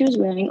what she was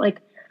wearing.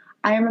 Like,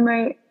 I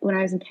remember when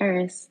I was in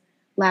Paris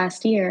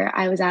last year,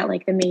 I was at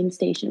like the main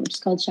station, which is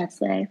called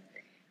Châtelet,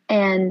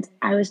 and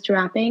I was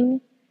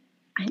dropping,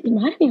 it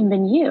might have even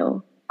been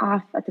you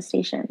off at the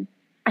station.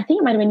 I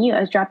think it might have been you. I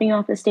was dropping you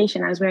off at the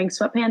station. I was wearing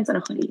sweatpants and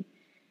a hoodie.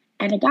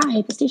 And a guy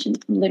at the station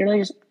literally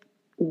just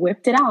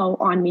whipped it out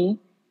on me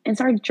and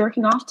started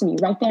jerking off to me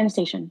right there in the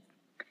station.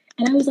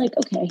 And I was like,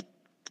 okay,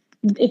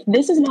 if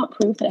this is not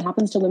proof that it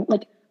happens to women,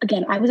 like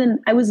again,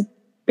 I was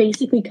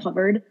basically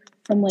covered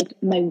from like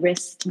my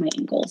wrists to my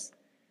ankles.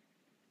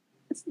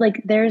 It's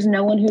like there's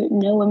no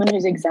woman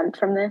who's exempt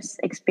from this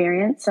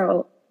experience.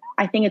 So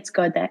I think it's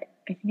good that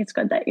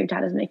your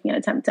dad is making an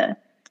attempt to,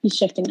 he's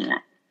shifting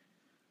that,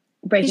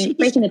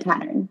 breaking the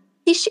pattern.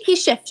 He's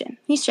shifting.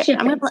 He's shifting. Shifting.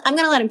 I'm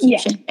gonna let him keep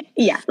shifting.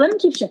 Yeah, let him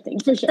keep shifting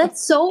for sure.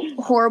 That's so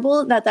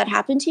horrible that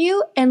happened to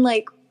you, and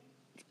like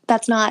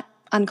that's not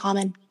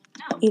uncommon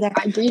either.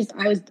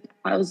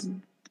 I was.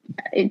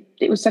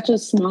 It was such a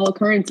small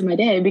occurrence in my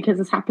day because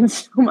this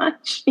happens so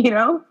much. You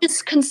know,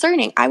 it's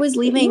concerning. I was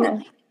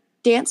leaving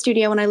dance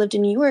studio when I lived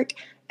in New York,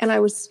 and I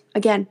was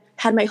again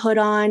had my hood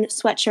on,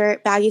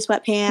 sweatshirt, baggy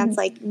sweatpants,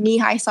 like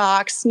knee-high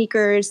socks,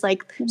 sneakers,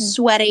 like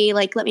sweaty.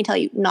 Like let me tell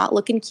you, not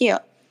looking cute.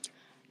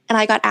 And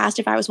I got asked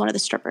if I was one of the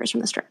strippers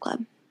from the strip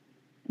club.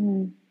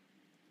 And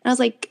I was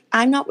like,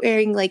 I'm not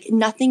wearing, like,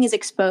 nothing is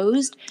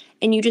exposed.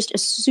 And you just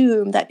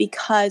assume that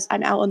because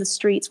I'm out on the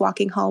streets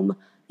walking home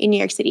in New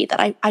York City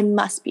that I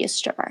must be a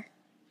stripper.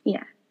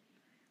 Yeah.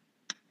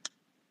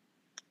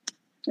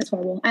 That's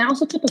horrible. And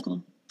also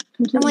typical.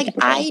 I'm like,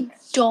 typical. I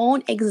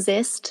don't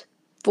exist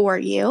for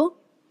you.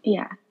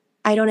 Yeah.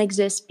 I don't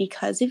exist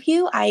because of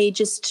you. I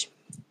just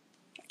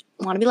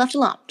want to be left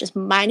alone. Just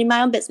minding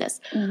my own business.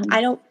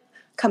 I don't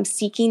come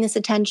seeking this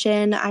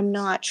attention. I'm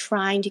not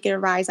trying to get a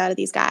rise out of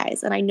these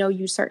guys. And I know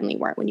you certainly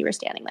weren't when you were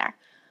standing there.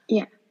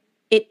 Yeah.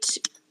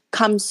 It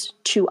comes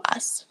to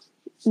us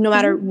no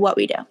matter what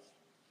we do.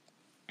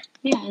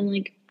 Yeah. And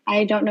like,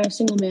 I don't know a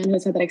single man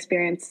who's had that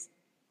experience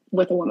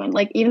with a woman.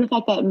 Like even the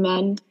fact that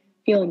men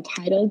feel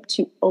entitled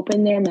to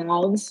open their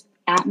mouths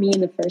at me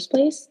in the first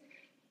place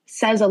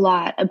says a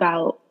lot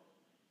about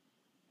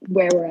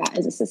where we're at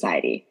as a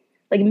society.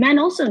 Like men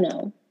also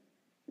know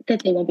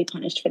that they won't be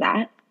punished for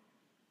that.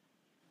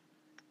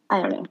 I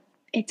don't know.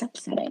 It's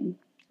upsetting,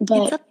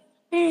 but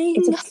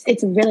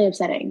it's really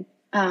upsetting.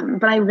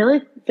 But I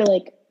really feel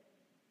like,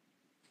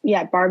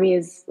 yeah, Barbie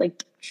is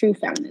like true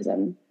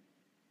feminism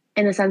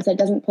in the sense that it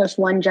doesn't push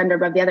one gender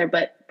above the other,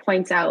 but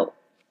points out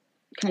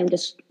kind of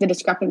just the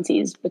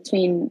discrepancies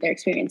between their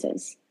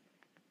experiences.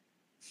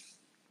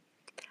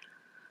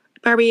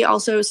 Barbie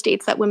also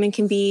states that women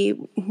can be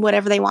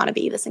whatever they want to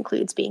be. This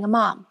includes being a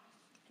mom,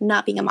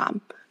 not being a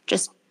mom,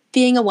 just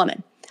being a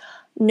woman.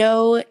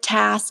 No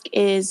task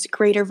is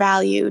greater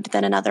valued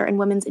than another, and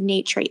women's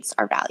innate traits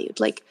are valued,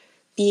 like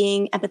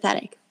being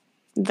empathetic,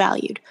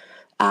 valued,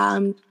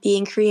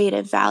 being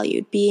creative,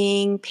 valued,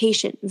 being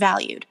patient,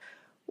 valued,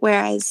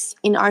 whereas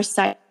in our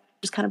society,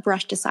 just kind of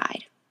brushed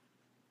aside.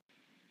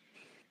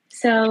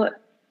 So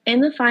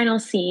in the final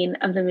scene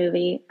of the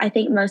movie, I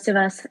think most of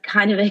us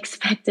kind of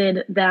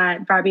expected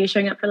that Barbie is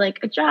showing up for like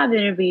a job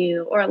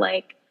interview or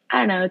like,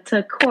 I don't know,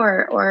 to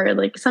court or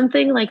like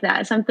something like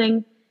that,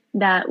 something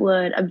that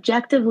would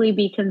objectively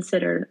be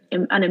considered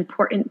an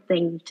important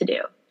thing to do.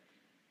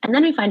 And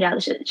then we find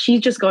out that she's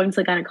just going to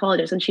the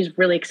gynecologist and she's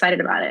really excited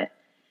about it.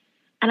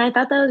 And I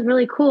thought that was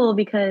really cool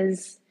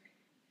because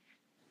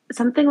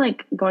something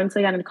like going to the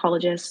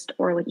gynecologist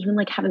or like even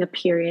like having a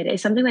period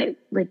is something that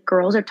like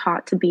girls are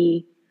taught to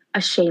be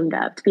ashamed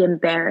of, to be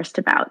embarrassed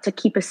about, to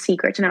keep a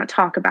secret, to not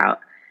talk about.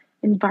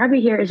 And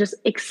Barbie here is just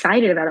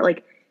excited about it.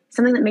 Like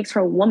something that makes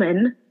her a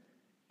woman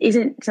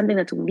isn't something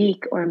that's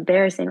weak or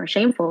embarrassing or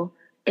shameful.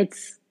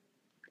 It's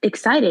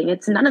exciting.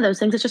 It's none of those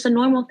things. It's just a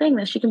normal thing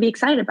that she can be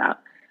excited about.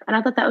 And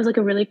I thought that was like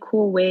a really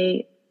cool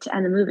way to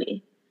end the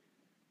movie.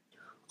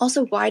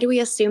 Also, why do we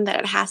assume that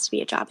it has to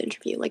be a job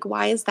interview? Like,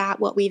 why is that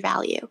what we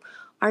value?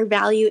 Our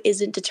value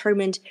isn't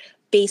determined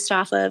based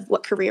off of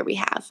what career we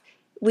have.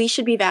 We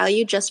should be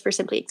valued just for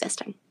simply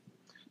existing.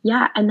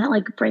 Yeah, and that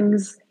kind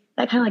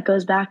of like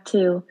goes back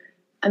to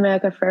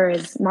America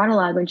Ferrer's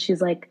monologue when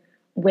she's like,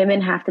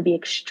 women have to be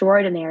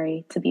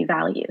extraordinary to be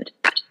valued.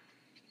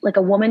 Like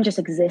a woman just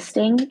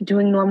existing,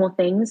 doing normal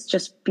things,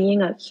 just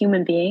being a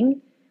human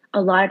being,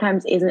 a lot of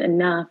times isn't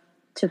enough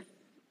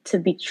to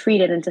be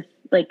treated and to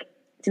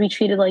be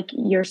treated like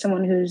you're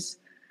someone who's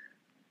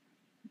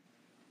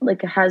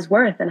like has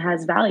worth and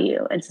has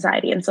value in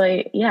society. And so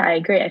I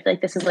agree. I feel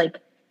like this is like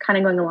kind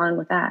of going along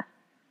with that.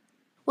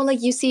 Well,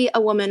 like you see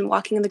a woman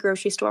walking in the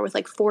grocery store with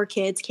like 4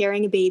 kids,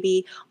 carrying a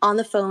baby, on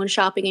the phone,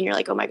 shopping, and you're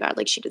like, oh my God,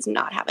 like she does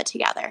not have it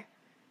together.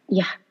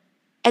 Yeah.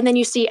 And then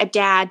you see a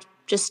dad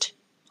just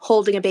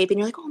holding a baby, and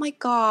you're like, oh my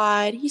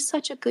God, he's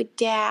such a good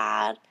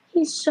dad.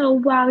 He's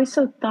so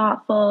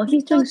thoughtful.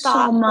 He's doing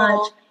so much.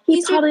 thoughtful. He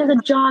He's probably has doing,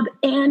 a job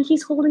and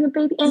he's holding a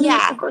baby and he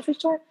works at the yeah, grocery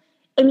store.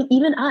 I mean,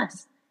 even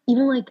us,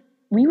 even like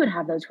we would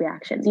have those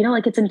reactions, you know,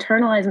 like it's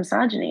internalized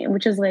misogyny,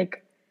 which is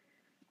like,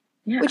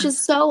 yeah, which is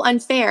so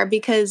unfair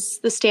because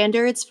the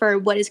standards for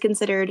what is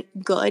considered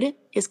good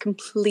is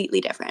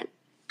completely different.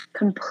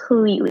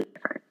 completely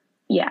different.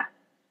 Yeah.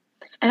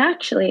 And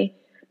actually,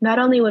 not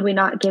only would we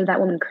not give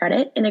that woman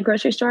credit in a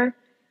grocery store,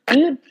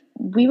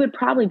 we would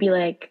probably be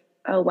like,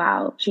 oh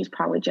wow, she's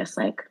probably just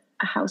like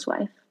a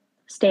housewife,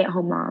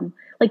 stay-at-home mom.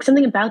 Like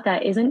something about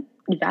that isn't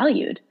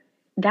valued.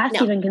 That's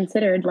No, even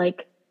considered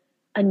like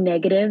a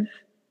negative,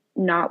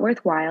 not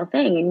worthwhile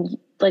thing. And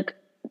like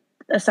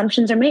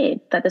assumptions are made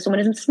that this woman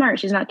isn't smart,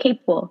 she's not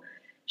capable,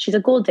 she's a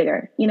gold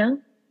digger, you know?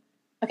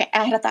 okay,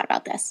 I had a thought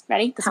about this.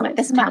 Ready? This is Tell my me,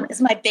 this is my tell me, this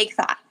is my big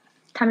thought.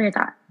 tell me your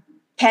thought.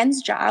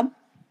 Ken's job,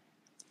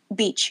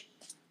 beach.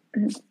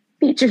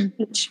 Beach.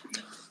 Beach.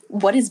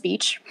 What is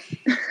beach?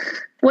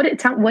 What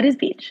is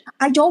beach?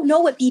 I don't know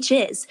what beach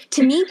is.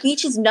 To me,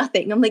 beach is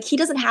nothing. I'm like, he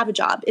doesn't have a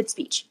job. It's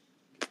beach.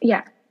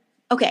 Yeah.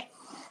 Okay,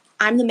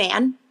 I'm the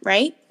man,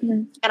 right?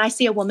 Mm-hmm. And I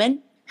see a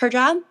woman. Her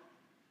job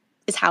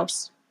is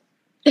house.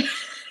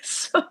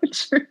 So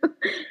true.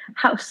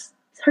 House.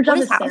 Her What job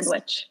is is house?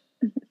 sandwich.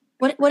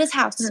 What is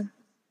house? Mhm.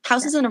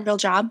 House Yeah. isn't a real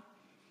job.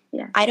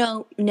 Yeah. I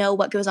don't know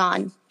what goes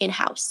on in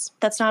house.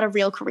 That's not a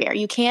real career.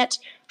 You can't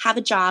have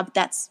a job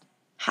that's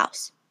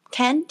house.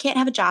 Ken can't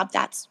have a job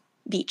that's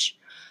beach.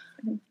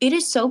 Mhm. It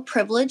is so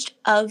privileged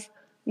of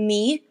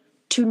me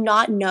to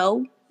not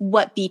know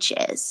what beach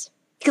is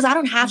because I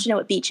don't have to know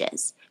what beach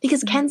is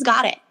because Mhm. Ken's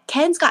got it.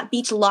 Ken's got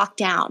beach locked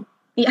down.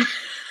 Yeah.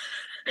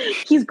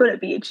 He's good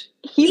at beach.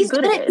 He's He's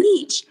good good at at it.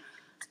 beach.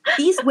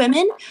 These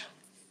women,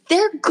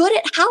 they're good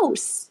at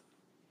house.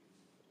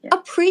 Yeah.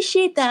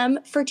 Appreciate them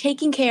for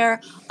taking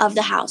care of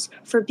the house,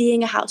 for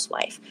being a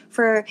housewife,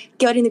 for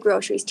getting the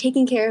groceries,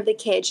 taking care of the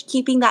kids,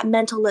 keeping that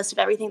mental list of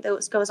everything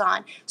that goes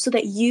on so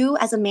that you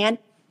as a man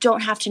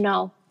don't have to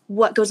know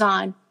what goes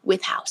on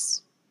with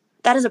house.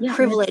 That is a Yeah.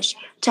 privilege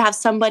to have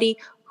somebody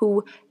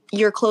who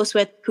you're close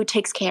with who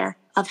takes care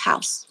of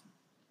house.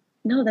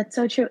 No, that's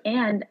so true.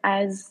 And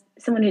as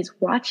someone who's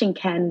watching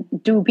Ken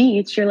do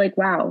beach, you're like,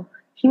 wow,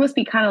 he must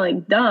be kind of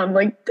like dumb.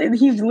 Like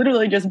he's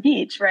literally just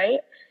beach, right?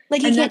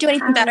 Like he And can't that's do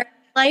anything how better in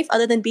life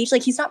other than beach.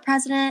 Like he's not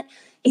president.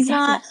 He's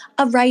exactly.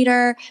 not a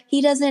writer.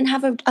 He doesn't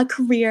have a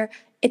career.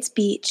 It's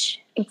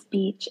beach. It's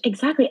beach.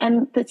 Exactly.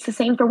 And it's the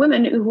same for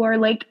women who are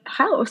like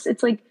house.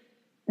 It's like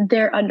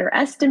they're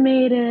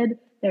underestimated.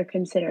 They're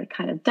considered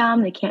kind of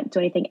dumb. They can't do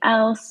anything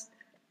else.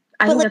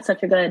 I But think like that's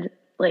such a good,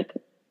 like,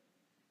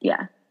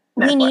 yeah,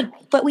 we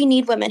metaphor.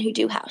 need women who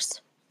do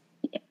house.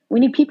 We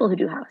need people who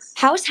do house.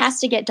 House has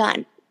to get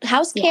done.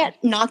 House Yeah.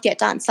 can't not get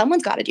done.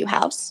 Someone's got to do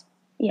house.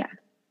 Yeah.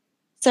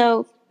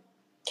 So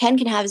Ken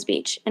can have his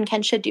beach, and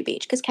Ken should do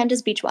beach because Ken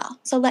does beach well.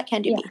 So let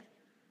Ken do Yeah. beach.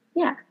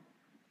 Yeah.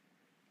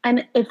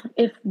 And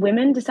if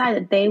women decide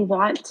that they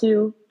want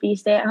to be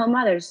stay-at-home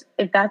mothers,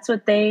 if that's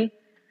what they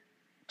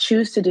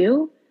choose to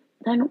do,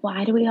 then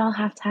why do we all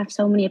have to have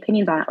so many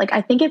opinions on it? Like,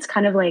 I think it's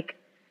kind of like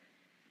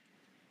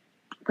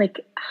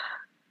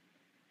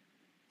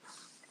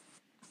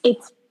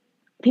it's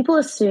people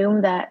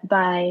assume that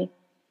by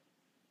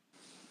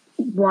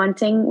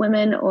wanting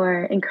women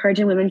or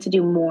encouraging women to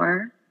do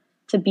more,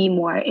 to be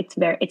more, it's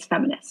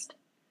feminist.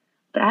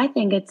 But I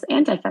think it's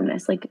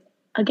anti-feminist. Like,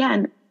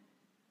 again,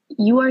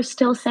 you are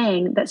still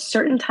saying that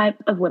certain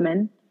type of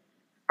women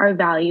are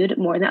valued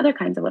more than other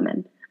kinds of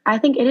women. I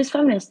think it is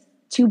feminist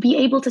to be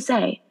able to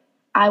say,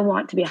 I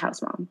want to be a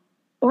house mom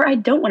or I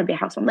don't want to be a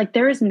house mom. Like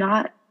there is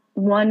not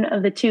one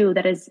of the two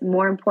that is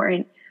more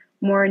important,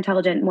 more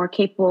intelligent, more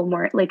capable,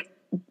 more like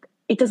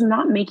it does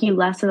not make you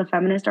less of a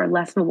feminist or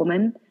less of a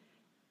woman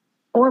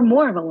or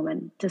more of a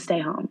woman to stay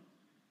home.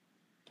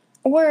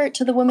 Or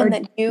to the women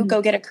that do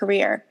go get a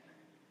career,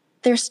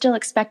 they're still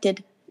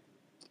expected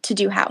to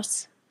do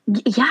house.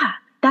 Yeah,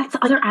 that's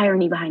the other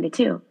irony behind it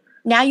too.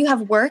 Now you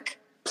have work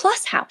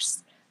plus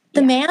house.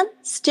 The man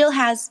still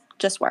has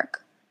just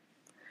work.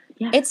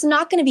 Yeah. It's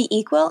not going to be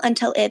equal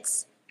until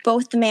it's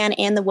both the man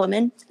and the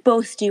woman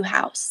both do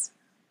house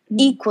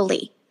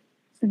equally.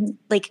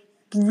 Like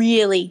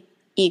really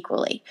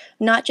equally.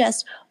 Not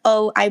just,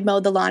 oh, I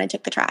mowed the lawn and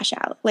took the trash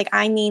out. Like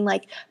I mean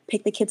like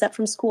pick the kids up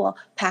from school,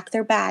 pack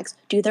their bags,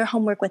 do their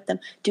homework with them,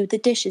 do the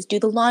dishes, do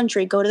the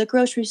laundry, go to the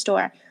grocery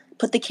store,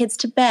 put the kids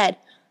to bed.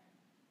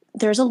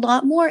 There's a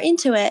lot more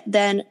into it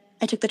than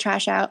I took the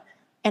trash out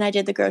and I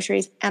did the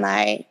groceries and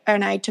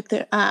I took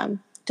the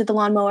did the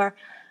lawnmower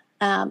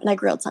and I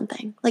grilled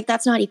something. Like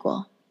that's not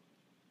equal.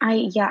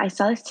 I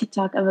saw this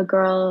TikTok of a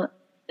girl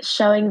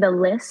showing the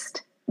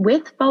list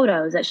with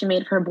photos that she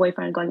made for her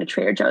boyfriend going to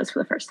Trader Joe's for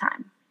the first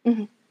time.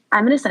 Mm-hmm.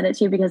 I'm going to send it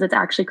to you because it's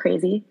actually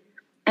crazy.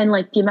 And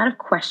like the amount of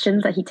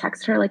questions that he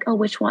texted her, like, oh,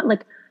 which one?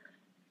 Like,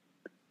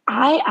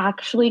 I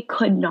actually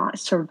could not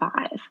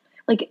survive.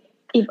 Like,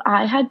 if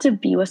I had to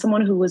be with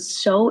someone who was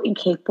so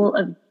incapable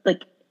of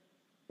like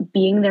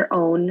being their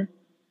own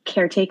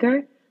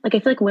caretaker, like I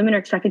feel like women are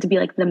expected to be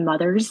like the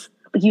mothers.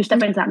 Like you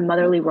step into that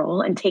motherly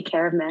role and take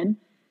care of men,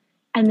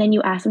 and then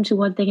you ask them to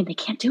one thing and they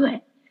can't do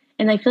it.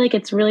 And I feel like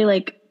it's really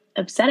like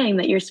upsetting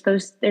that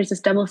there's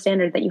this double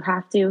standard that you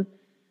have to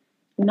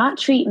not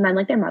treat men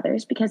like their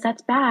mothers because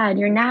that's bad.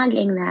 You're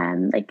nagging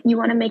them. Like you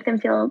want to make them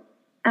feel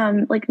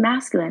like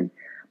masculine,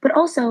 but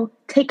also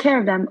take care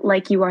of them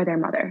like you are their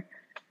mother.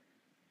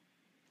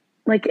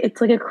 Like it's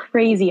like a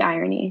crazy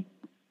irony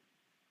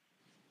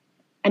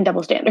and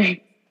double standard.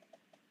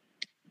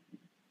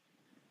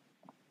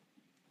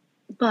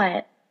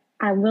 But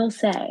I will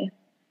say,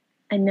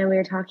 I know we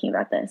were talking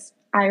about this.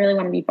 I really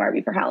want to be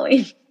Barbie for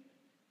Halloween.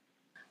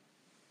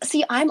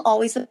 See, I'm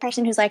always the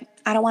person who's like,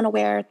 I don't want to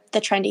wear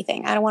the trendy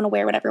thing. I don't want to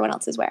wear what everyone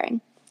else is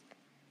wearing.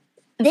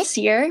 This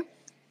year,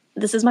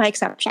 this is my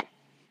exception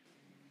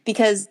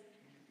because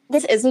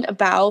this isn't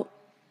about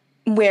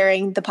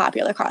wearing the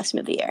popular costume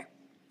of the year.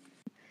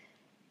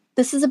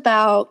 This is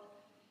about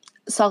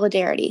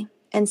solidarity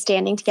and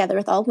standing together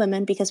with all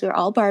women because we're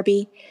all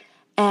Barbie,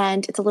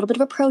 and it's a little bit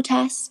of a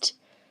protest,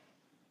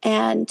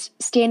 and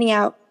standing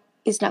out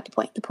is not the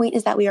point. The point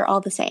is that we are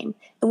all the same,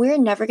 and we're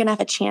never going to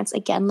have a chance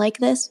again like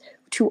this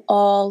to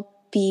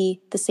all be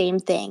the same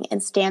thing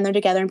and stand there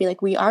together and be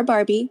like, we are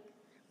Barbie.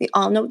 We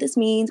all know what this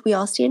means. We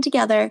all stand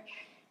together,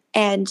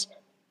 and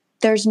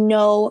there's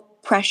no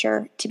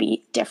pressure to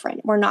be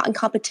different. We're not in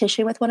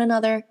competition with one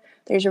another.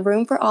 There's a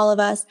room for all of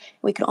us.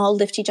 We can all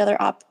lift each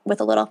other up with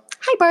a little,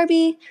 hi,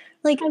 Barbie.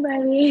 Like, Hi,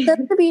 Barbie. that's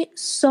going to be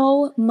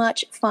so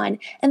much fun.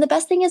 And the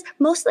best thing is,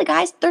 most of the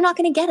guys, they're not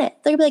going to get it.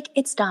 They're going to be like,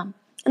 it's dumb.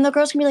 And the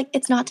girls can be like,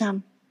 it's not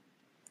dumb.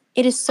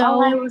 It is so.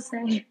 All I will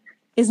say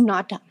is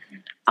not dumb.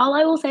 All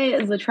I will say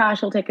is the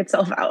trash will take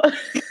itself out.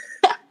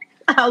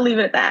 I'll leave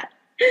it at that.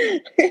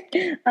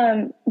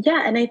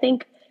 Yeah, and I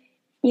think,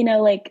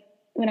 like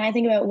when I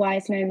think about why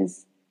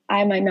sometimes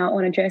I might not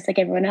want to dress like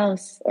everyone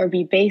else or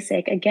be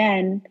basic,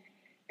 again,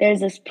 there's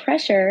this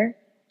pressure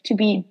to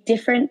be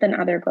different than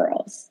other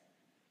girls,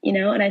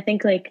 and I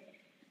think like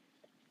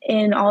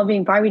in all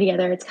being Barbie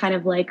together, it's kind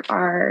of like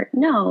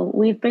no,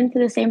 we've been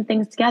through the same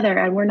things together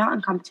and we're not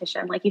in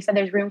competition. Like you said,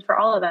 there's room for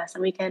all of us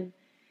and we can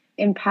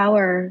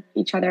empower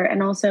each other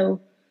and also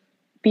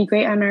be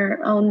great on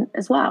our own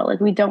as well.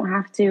 Like we don't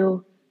have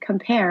to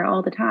compare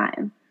all the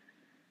time.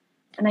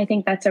 And I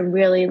think that's a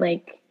really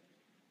like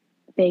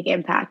big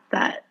impact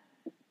that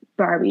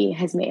Barbie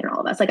has made in all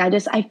of us. Like I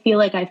feel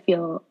like I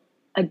feel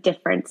a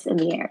difference in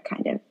the air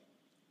kind of.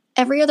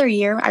 Every other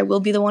year, I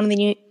will be the one in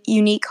the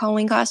unique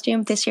Halloween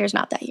costume. This year's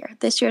not that year.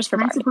 This year's for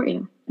Barbie. I support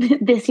you.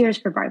 This year's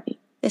for Barbie.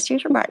 This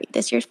year's for Barbie.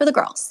 This year's for the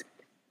girls.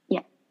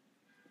 Yeah.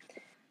 Do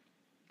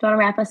you want to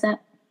wrap us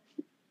up?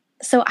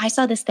 So I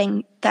saw this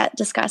thing that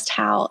discussed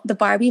how the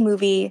Barbie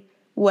movie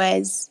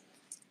was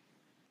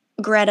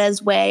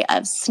Greta's way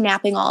of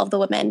snapping all of the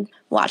women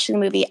watching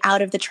the movie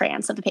out of the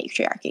trance of the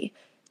patriarchy.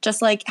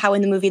 Just like how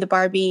in the movie the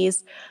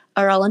Barbies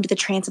are all under the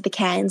trance of the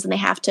Kens and they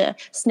have to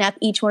snap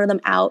each one of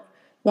them out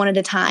one at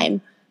a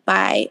time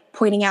by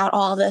pointing out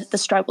all the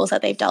struggles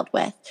that they've dealt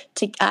with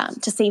to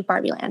save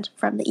Barbie Land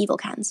from the evil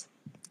Kens.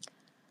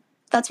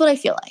 That's what I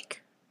feel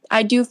like.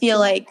 I do feel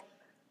like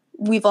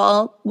we've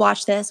all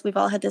watched this. We've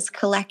all had this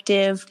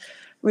collective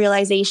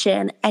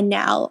realization. And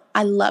now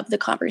I love the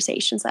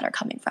conversations that are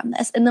coming from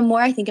this. And the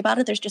more I think about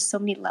it, there's just so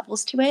many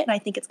levels to it. And I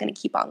think it's going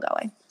to keep on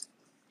going.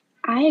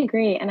 I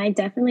agree. And I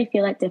definitely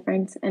feel that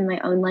difference in my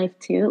own life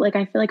too. Like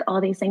I feel like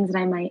all these things that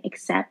I might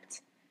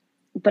accept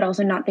but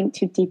also not think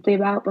too deeply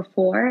about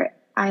before,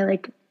 I'm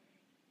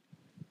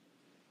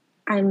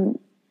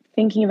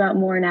thinking about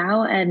more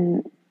now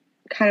and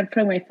kind of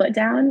putting my foot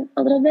down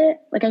a little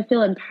bit. Like I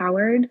feel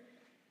empowered.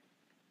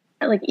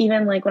 Like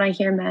even like when I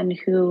hear men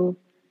who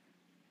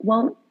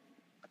won't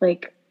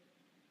like,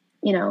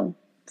 for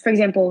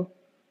example,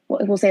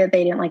 we'll say that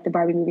they didn't like the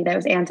Barbie movie, that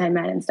was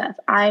anti-men and stuff.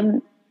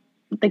 I'm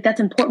like, that's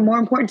more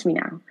important to me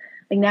now.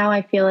 Like now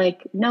I feel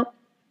like, nope,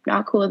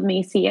 not cool with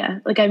me. See ya.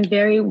 Like I'm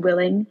very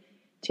willing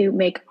to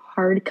make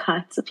hard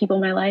cuts of people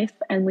in my life.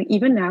 And like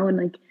even now when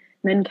like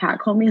men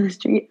catcall me on the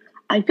street,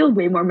 I feel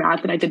way more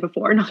mad than I did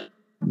before.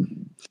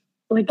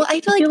 Like well,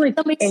 I feel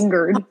like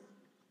angered.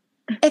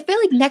 I feel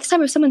like next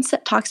time if someone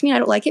talks to me and I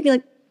don't like it, be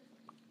like,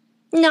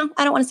 no,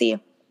 I don't want to see you.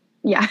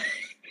 Yeah.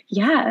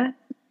 Yeah.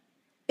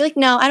 Be like,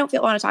 no, I don't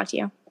want to talk to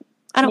you.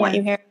 I don't want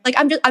you here. Like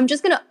I'm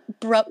just gonna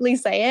abruptly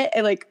say it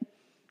and like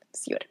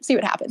see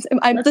what happens.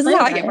 This is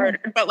how I get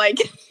murdered, but like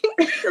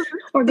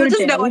or go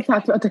to jail. We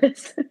talked about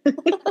this.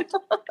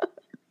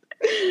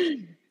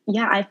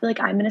 Yeah, I feel like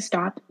I'm gonna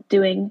stop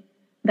doing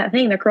that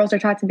thing that girls are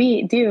taught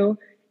to do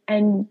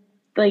and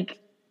like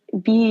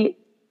be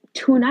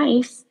too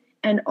nice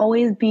and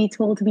always be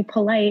told to be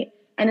polite.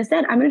 And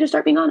instead, I'm gonna just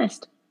start being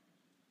honest.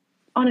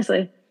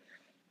 Honestly.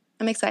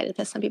 I'm excited to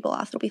piss some people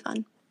off. It'll be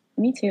fun.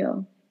 Me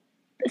too.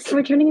 So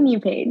we're turning a new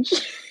page.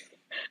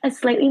 A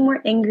slightly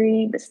more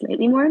angry, but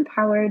slightly more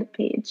empowered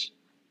page.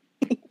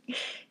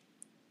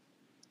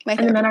 My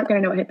And the men therapist. aren't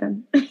going to know what hit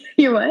them.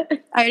 You're what?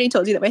 I already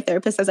told you that my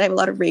therapist says I have a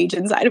lot of rage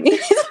inside of me.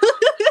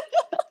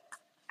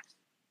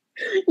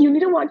 You need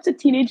to watch the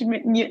Teenage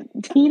Mutant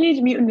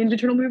Ninja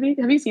Turtle movie.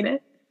 Have you seen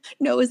it?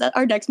 No, is that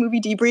our next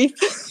movie debrief?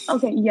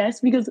 Okay,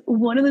 yes, because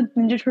one of the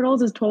Ninja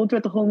Turtles is told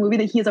throughout the whole movie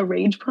that he has a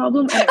rage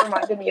problem, and it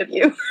reminded me of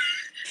you.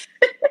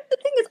 The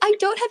thing is, I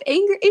don't have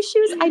anger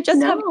issues. I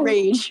just have No,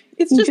 rage.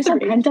 It's you just just the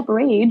have rage. pent up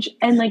rage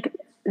and like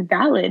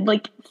valid,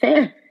 like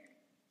fair.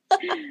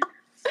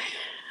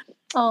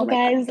 Oh Well, my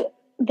god. guys,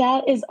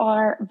 that is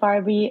our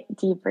Barbie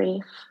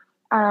debrief.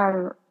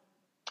 Um,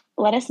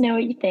 let us know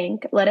what you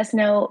think. Let us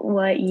know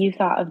what you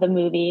thought of the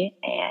movie,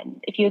 and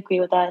if you agree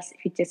with us,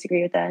 if you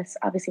disagree with us.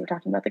 Obviously, we're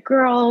talking about the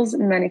girls,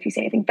 and then if you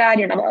say anything bad,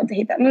 you're not allowed to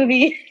hate that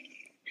movie.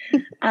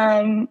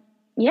 um,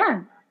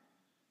 yeah.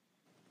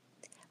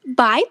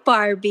 Bye,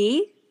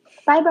 Barbie.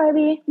 Bye,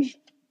 Barbie.